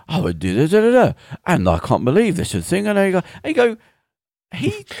 oh, da-da-da-da-da, and I can't believe this thing. And you go,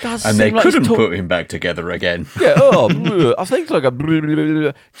 he does, and they couldn't put him back together again. Yeah. I think it's like a. Do you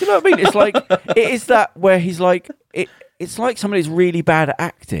know what I mean? It's like it is that where he's like It's like somebody's really bad at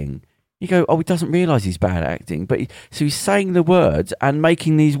acting. You go, oh, he doesn't realise he's bad at acting, but so he's saying the words and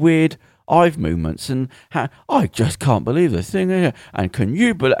making these weird eye movements, and I just can't believe this thing. And can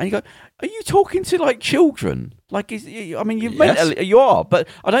you? And you go, are you talking to like children? Like, you are, but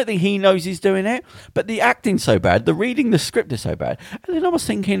I don't think he knows he's doing it. But the acting's so bad, the reading the script is so bad. And then I was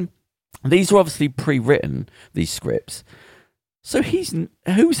thinking, these are obviously pre-written, these scripts. So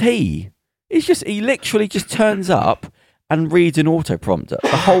who's he? He literally just turns up and reads an autoprompter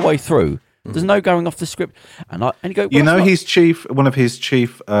the whole way through. There's no going off the script. And you go, well, one of his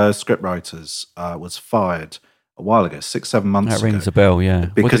chief script writers was fired a while ago, 6-7 months ago. That rings a bell, yeah.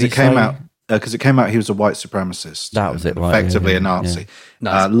 Because it came out he was a white supremacist. That was it, right? Effectively a Nazi.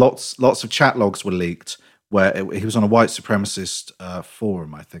 Yeah. Nice. Lots of chat logs were leaked where he was on a white supremacist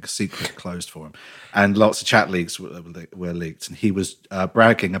forum, I think, a secret closed forum. And lots of chat leaks were leaked. And he was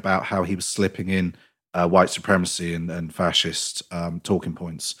bragging about how he was slipping in white supremacy and fascist talking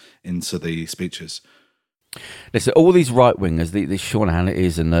points into the speeches. Listen, all these right wingers, these Sean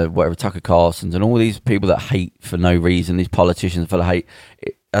Hannitys and whatever Tucker Carlsons and all these people that hate for no reason, these politicians full of hate.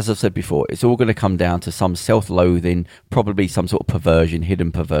 As I've said before, it's all going to come down to some self-loathing, probably some sort of perversion,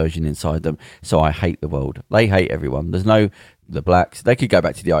 hidden perversion inside them. So I hate the world. They hate everyone. There's no the blacks. They could go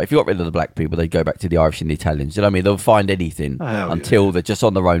back to the Irish. If you got rid of the black people, they'd go back to the Irish and the Italians. You know what I mean? They'll find anything until they're just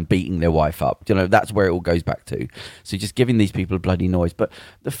on their own beating their wife up. You know, that's where it all goes back to. So just giving these people a bloody noise. But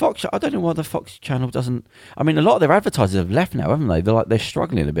the Fox, I don't know why the Fox channel doesn't. I mean, a lot of their advertisers have left now, haven't they? They're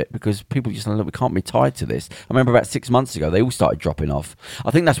struggling a bit because people just we can't be tied to this. I remember about 6 months ago, they all started dropping off.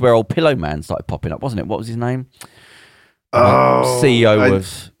 I think that's where old Pillow Man started popping up, wasn't it? What was his name? CEO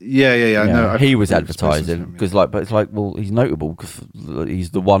was I know. He was advertising because but it's like, well, he's notable because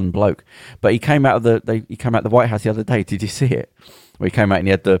he's the one bloke. But he came out of the White House the other day. Did you see it? Where he came out and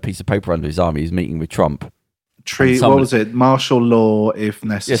he had the piece of paper under his arm. He was meeting with Trump. What was it? Martial law, if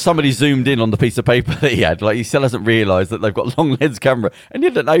necessary. Yeah, somebody zoomed in on the piece of paper that he had. Like, he still hasn't realised that they've got long lens camera. And he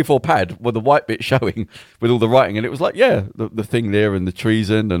had an A4 pad with the white bit showing with all the writing. And it was like, the thing there and the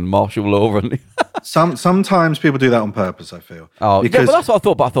treason and martial law. And sometimes people do that on purpose, I feel. Oh, because, but that's what I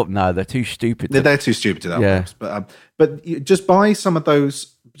thought. But I thought, no, they're too stupid. They're too stupid to do that on purpose. But you just buy some of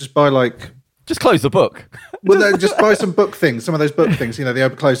those, Just close the book. Well, just buy some book things. Some of those book things, they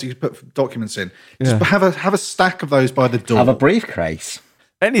open close. You can put documents in. Just have a stack of those by the door. Have a briefcase.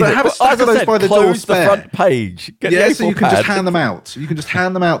 Anything. But have a stack of those by the door. Close the front page. So you can just hand them out. You can just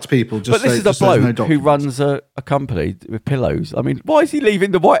hand them out to people. But this is a bloke who runs a company with pillows. I mean, why is he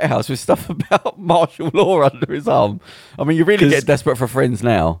leaving the White House with stuff about martial law under his arm? I mean, you really get desperate for friends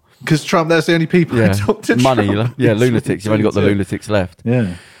now. Because Trump, that's the only people who talk to money. Trump. Lunatics. You've only got the lunatics left.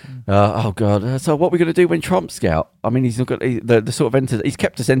 Yeah. Oh God! So what are we going to do when Trump's out? I mean, he's not got the sort of he's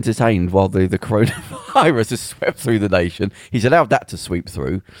kept us entertained while the coronavirus has swept through the nation. He's allowed that to sweep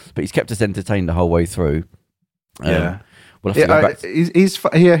through, but he's kept us entertained the whole way through. We'll have to go back.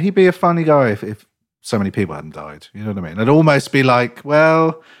 He'd be a funny guy if so many people hadn't died. You know what I mean? It'd almost be like,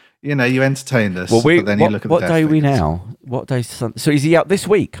 well, you entertained us. Well, but then you look at what day are we now? What day? So is he out this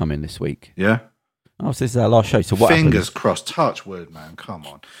week? Coming this week? Yeah. Oh, so this is our last show. So what Fingers happens? Crossed. Touch wood, man. Come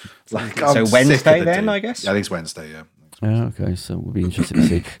on. So Wednesday then, I guess? Yeah, I think it's Wednesday, yeah. Okay, so we'll be interested to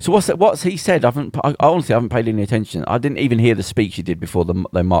see. So what's he said? I honestly haven't paid any attention. I didn't even hear the speech he did before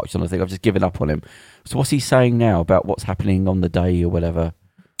they marched on. I think I've just given up on him. So what's he saying now about what's happening on the day or whatever?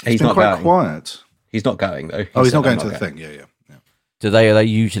 He's been quite quiet. He's not going, though. He's not going to the thing, yeah. Are they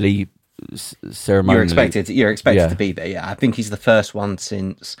usually ceremonially? You're expected to be there, yeah. I think he's the first one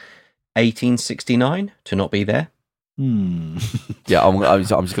since 1869 to not be there. Yeah, I'm just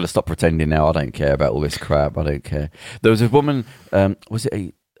going to stop pretending now. I don't care about all this crap. I don't care. There was a woman, was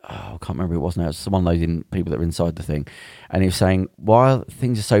it I can't remember who it was now. It was one of those people that were inside the thing. And he was saying, why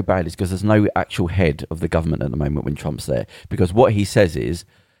things are so bad is because there's no actual head of the government at the moment when Trump's there. Because what he says is,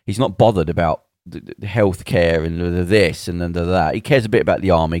 he's not bothered about the healthcare and this and then that. He cares a bit about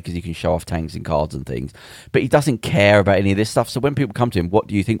the army because he can show off tanks and cards and things, but he doesn't care about any of this stuff. So when people come to him, what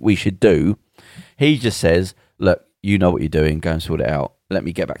do you think we should do? He just says, look, you know what you're doing, go and sort it out. Let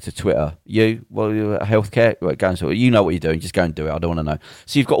me get back to Twitter. Healthcare, go and sort it. You know what you're doing, just go and do it. I don't want to know.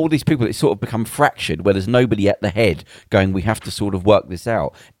 So you've got all these people that sort of become fractured where there's nobody at the head going, we have to sort of work this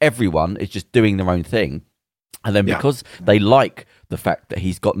out. Everyone is just doing their own thing. And then because they like the fact that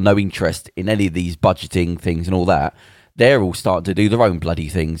he's got no interest in any of these budgeting things and all that, they're all starting to do their own bloody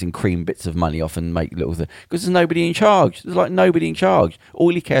things and cream bits of money off and make little things. Because there's nobody in charge. There's like nobody in charge.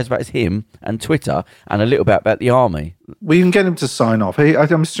 All he cares about is him and Twitter and a little bit about the army. We can get him to sign off.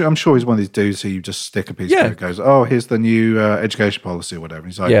 I'm sure he's one of these dudes who you just stick a piece of paper, goes, oh, here's the new education policy or whatever. And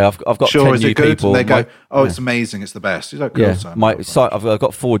he's like, yeah, I've got sure, 10 is new it good? people. And they go, it's amazing, it's the best. He's like, cool, I've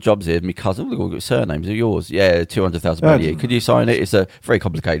got 4 jobs here. My cousin, we've got surnames. Are yours? Yeah, 200,000 a year. Could you sign it? It's very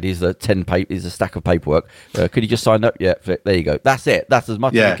complicated. It's a stack of paperwork. Could you just sign up? Yeah, there you go. That's it. That's as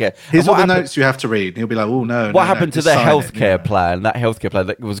much as you care. Here's all the notes you have to read. And he'll be like, oh no. What happened to the healthcare plan? That healthcare plan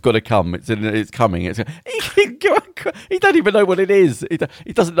that was going to come. It's coming. He don't even know what it is. He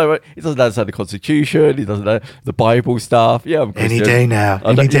doesn't know. He doesn't understand the Constitution. He doesn't know the Bible stuff. Yeah, I'm Christian. Any day now.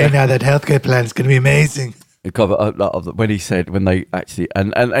 That healthcare plan is going to be amazing. When they actually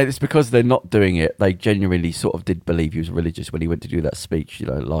and it's because they're not doing it. They genuinely sort of did believe he was religious when he went to do that speech,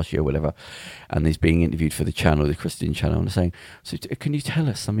 last year or whatever. And he's being interviewed for the channel, the Christian channel, and they're saying, "So, can you tell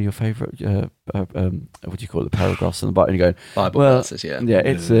us some of your favourite what do you call it, the paragraphs on the Bible?" And you're going, Bible verses, yeah.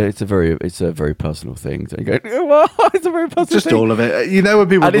 It's a very personal thing. So you go, well, it's a very personal thing. Just all of it. When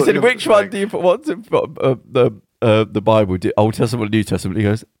people. And he said, "Which one do you put? What's the Bible, Old Testament, New Testament?" He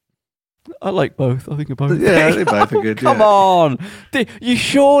goes, I like both. I think they're both. Yeah, they both are good. Come on. You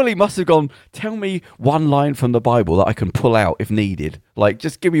surely must have gone, tell me one line from the Bible that I can pull out if needed. Like,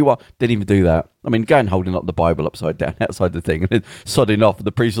 just give me one. Didn't even do that. I mean, going holding up the Bible upside down outside the thing and then sodding off. And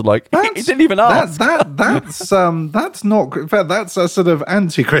the priest was like, he didn't even ask. That's not. In fact, that's a sort of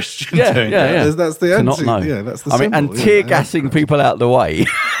anti-Christian thing. Yeah. That's the anti. Yeah, that's the. Symbol, and tear gassing people out the way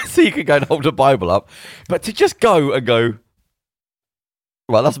so you could go and hold the Bible up, but to just go and go.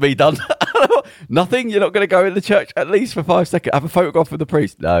 Well, that's me done. Nothing? You're not going to go in the church at least for 5 seconds? Have a photograph with the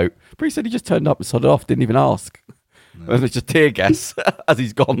priest? No. The priest said he just turned up and sodded off, didn't even ask. No. It was just tear gas as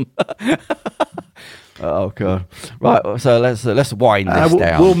he's gone. Oh, God. Right, so let's wind this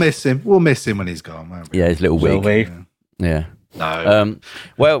down. We'll miss him. We'll miss him when he's gone, won't we? Yeah, his little wig. Yeah. No.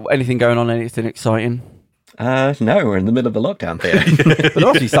 Well, anything going on? Anything exciting? No, we're in the middle of a lockdown here. But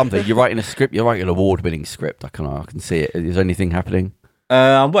obviously something. You're writing a script. You're writing an award-winning script. I can see it. Is there anything happening?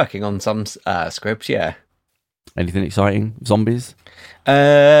 I'm working on some script, yeah. Anything exciting? Zombies?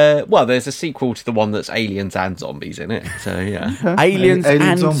 Well, there's a sequel to the one that's aliens and zombies in it, so yeah. Aliens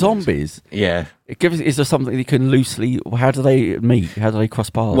and zombies? Yeah. Is there something you can loosely... How do they meet? How do they cross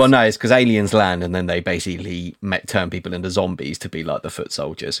paths? Well, no, it's because aliens land and then they basically turn people into zombies to be like the foot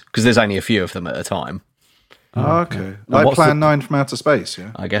soldiers, because there's only a few of them at a time. Oh, okay. Like Plan 9 from Outer Space,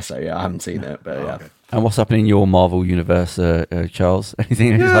 yeah? I guess so, yeah. I haven't seen it, but yeah. Okay. And what's happening in your Marvel universe, Charles?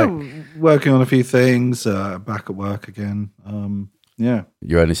 Anything? Working on a few things. Back at work again. Yeah.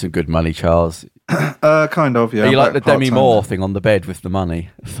 You're earning some good money, Charles. Kind of, yeah. Are you like the Demi Moore thing on the bed with the money,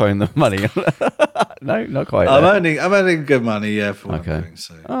 throwing the money? No, not quite. I'm earning good money, yeah, for what I'm doing.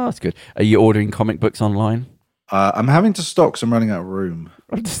 So. Oh, that's good. Are you ordering comic books online? I'm having to stock because I'm running out of room.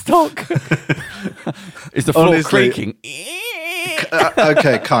 Stock? Is the floor creaking?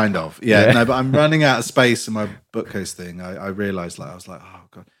 Okay, kind of. Yeah, no, but I'm running out of space in my bookcase thing. I realised, I was like, oh,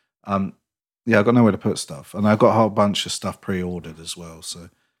 God. I've got nowhere to put stuff. And I've got a whole bunch of stuff pre-ordered as well, so...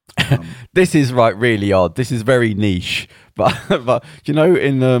 This is really odd. This is very niche. But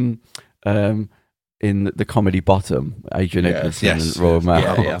in the comedy Bottom, Adrian Edmondson and Royal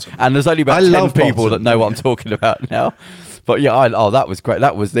Mail. And there's only about 10 people that know what I'm talking about now. But yeah, that was great.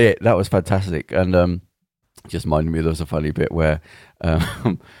 That was it. That was fantastic. And just reminded me there was a funny bit where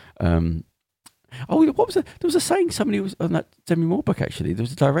what was it? There was a saying somebody was on that Demi Moore book actually. There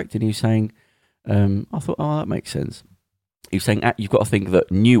was a director and he was saying, I thought, that makes sense. He was saying you've got to think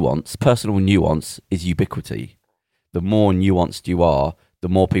that nuance, personal nuance, is ubiquity. The more nuanced you are, the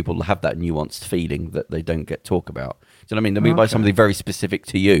more people have that nuanced feeling that they don't get talked about. Do you know what I mean? I mean, by something very specific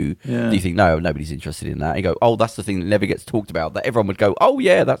to you, do you think, no, nobody's interested in that? You go, oh, that's the thing that never gets talked about, that everyone would go, oh,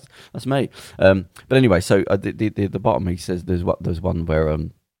 yeah, that's me. But anyway, so the bottom, he says there's one where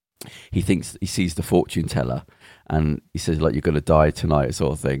he thinks he sees the fortune teller and he says, like, you're going to die tonight,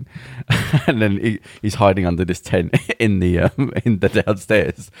 sort of thing. And then he's hiding under this tent in the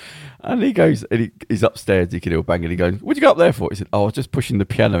downstairs. And he goes, and he's upstairs, he can hear banging. He goes, what'd you go up there for? He said, I was just pushing the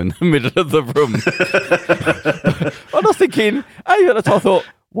piano in the middle of the room. I was thinking, I thought,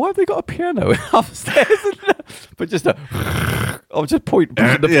 why have they got a piano upstairs? But just I was just pushing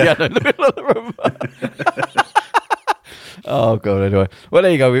the piano in the middle of the room. Oh, God, anyway. Well,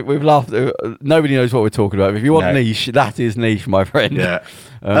 there you go. We've laughed. Nobody knows what we're talking about. If you want niche, that is niche, my friend. Yeah.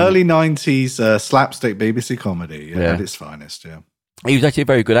 Early 90s slapstick BBC comedy at its finest, yeah. He was actually a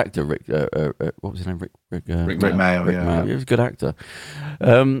very good actor. Rick, what was his name? Rick Mayo. Yeah, he was a good actor.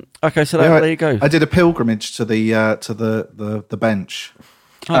 Okay, so there you go. I did a pilgrimage to the bench.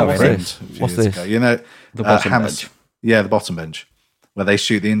 What's this? You know, the bottom bench. Yeah, the bottom bench, where they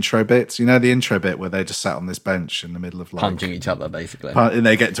shoot the intro bits. You know, the intro bit where they just sat on this bench in the middle of punching each other, basically, and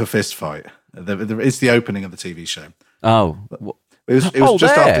they get into a fist fight. It's the opening of the TV show. Oh, it was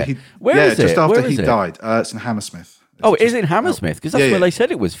just after he. Where is it? Just after he died. It's in Hammersmith. Oh, it is in Hammersmith? Because that's where they said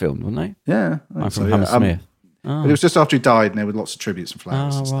it was filmed, wasn't they? Yeah. I'm from Hammersmith. But it was just after he died, and there were lots of tributes and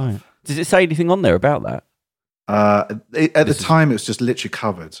flowers and stuff. Right. Does it say anything on there about that? At the time, it was just literally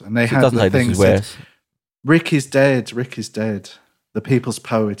covered. And they had the things that Rick is dead, Rick is dead. The people's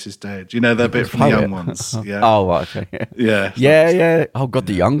poet is dead. You know, the bit from the young ones. Yeah. Oh, right, okay. Yeah. Yeah. Oh, God,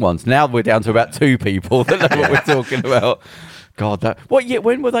 the young ones. Now we're down to about 2 people that know what we're talking about. God, that. What year?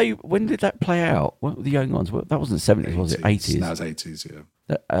 When were they? When did that play out? What were the young ones? That wasn't 70s, was it? 80s. That was 80s, yeah.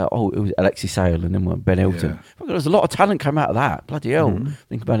 It was Alexis Sale and then Ben Elton. Yeah. There was a lot of talent came out of that. Bloody hell!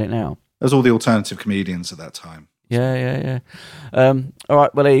 Think about it now. There's all the alternative comedians at that time. Yeah. All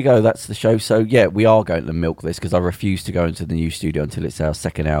right, well there you go. That's the show. So yeah, we are going to milk this because I refuse to go into the new studio until it's our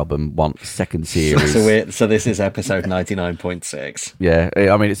second album, second series. So this is episode 99.6. Yeah,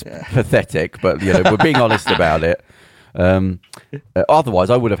 I mean it's pathetic, but you know we're being honest about it. Otherwise,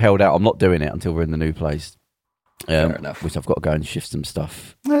 I would have held out. I'm not doing it until we're in the new place. Fair enough. Which I've got to go and shift some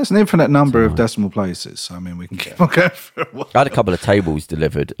stuff. There's an infinite number of decimal places, so I mean we can keep on going for a while. I had a couple of tables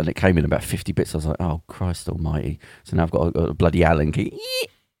delivered, and it came in about 50 bits. I was like, "Oh Christ Almighty!" So now I've got a bloody Allen key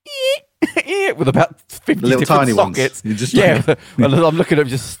with about 50 little different tiny sockets. Ones. And I'm looking at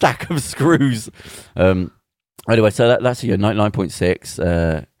just a stack of screws. Anyway, so that's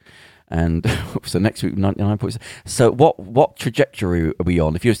 99.6. And so next week, 99.6. So what trajectory are we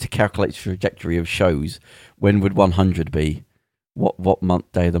on? If you was to calculate the trajectory of shows, when would 100 be? What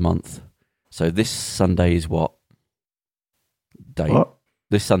day of the month? So this Sunday is what date? What?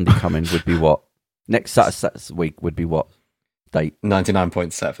 This Sunday coming would be what? Next Saturday week would be what date?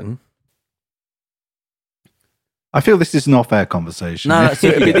 99.7. I feel this is an off-air conversation. No, so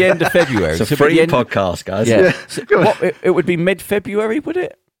it would be the end of February. It's a free podcast, guys. Yeah. So it would be mid-February, would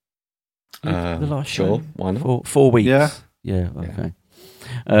it? The last show? Why not? 4 weeks. Yeah. Okay.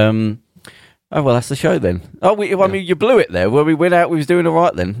 Oh well, that's the show then. I mean, you blew it there. Where we went out, we was doing all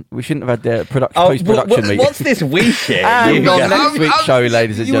right. Then we shouldn't have had the post-production meeting. What's this weekend? And on next week's show,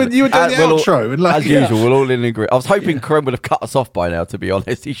 ladies and gentlemen. You were doing the outro, and as usual, we're all in agreement. I was hoping Karim would have cut us off by now. To be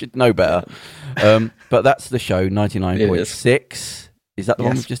honest, he should know better. But that's the show, 99.6. Is that the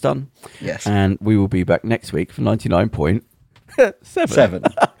one we've just done? Yes. And we will be back next week for 99.7.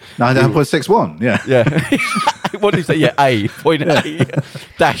 99.61. Yeah. What did you say? Yeah, A.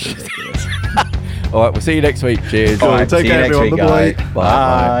 Dash. All right, we'll see you next week. Cheers. All right, take care, everyone. Bye.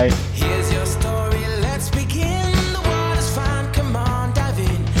 Bye. Here's your story, let's begin. The water's fine, come on, dive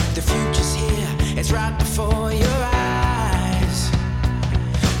in. The future's here, it's right before your eyes.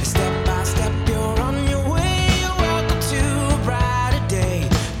 Step by step, you're on your way. Welcome to a brighter day.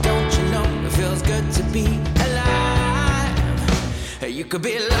 Don't you know it feels good to be alive? You could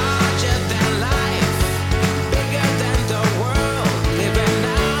be larger than life, bigger than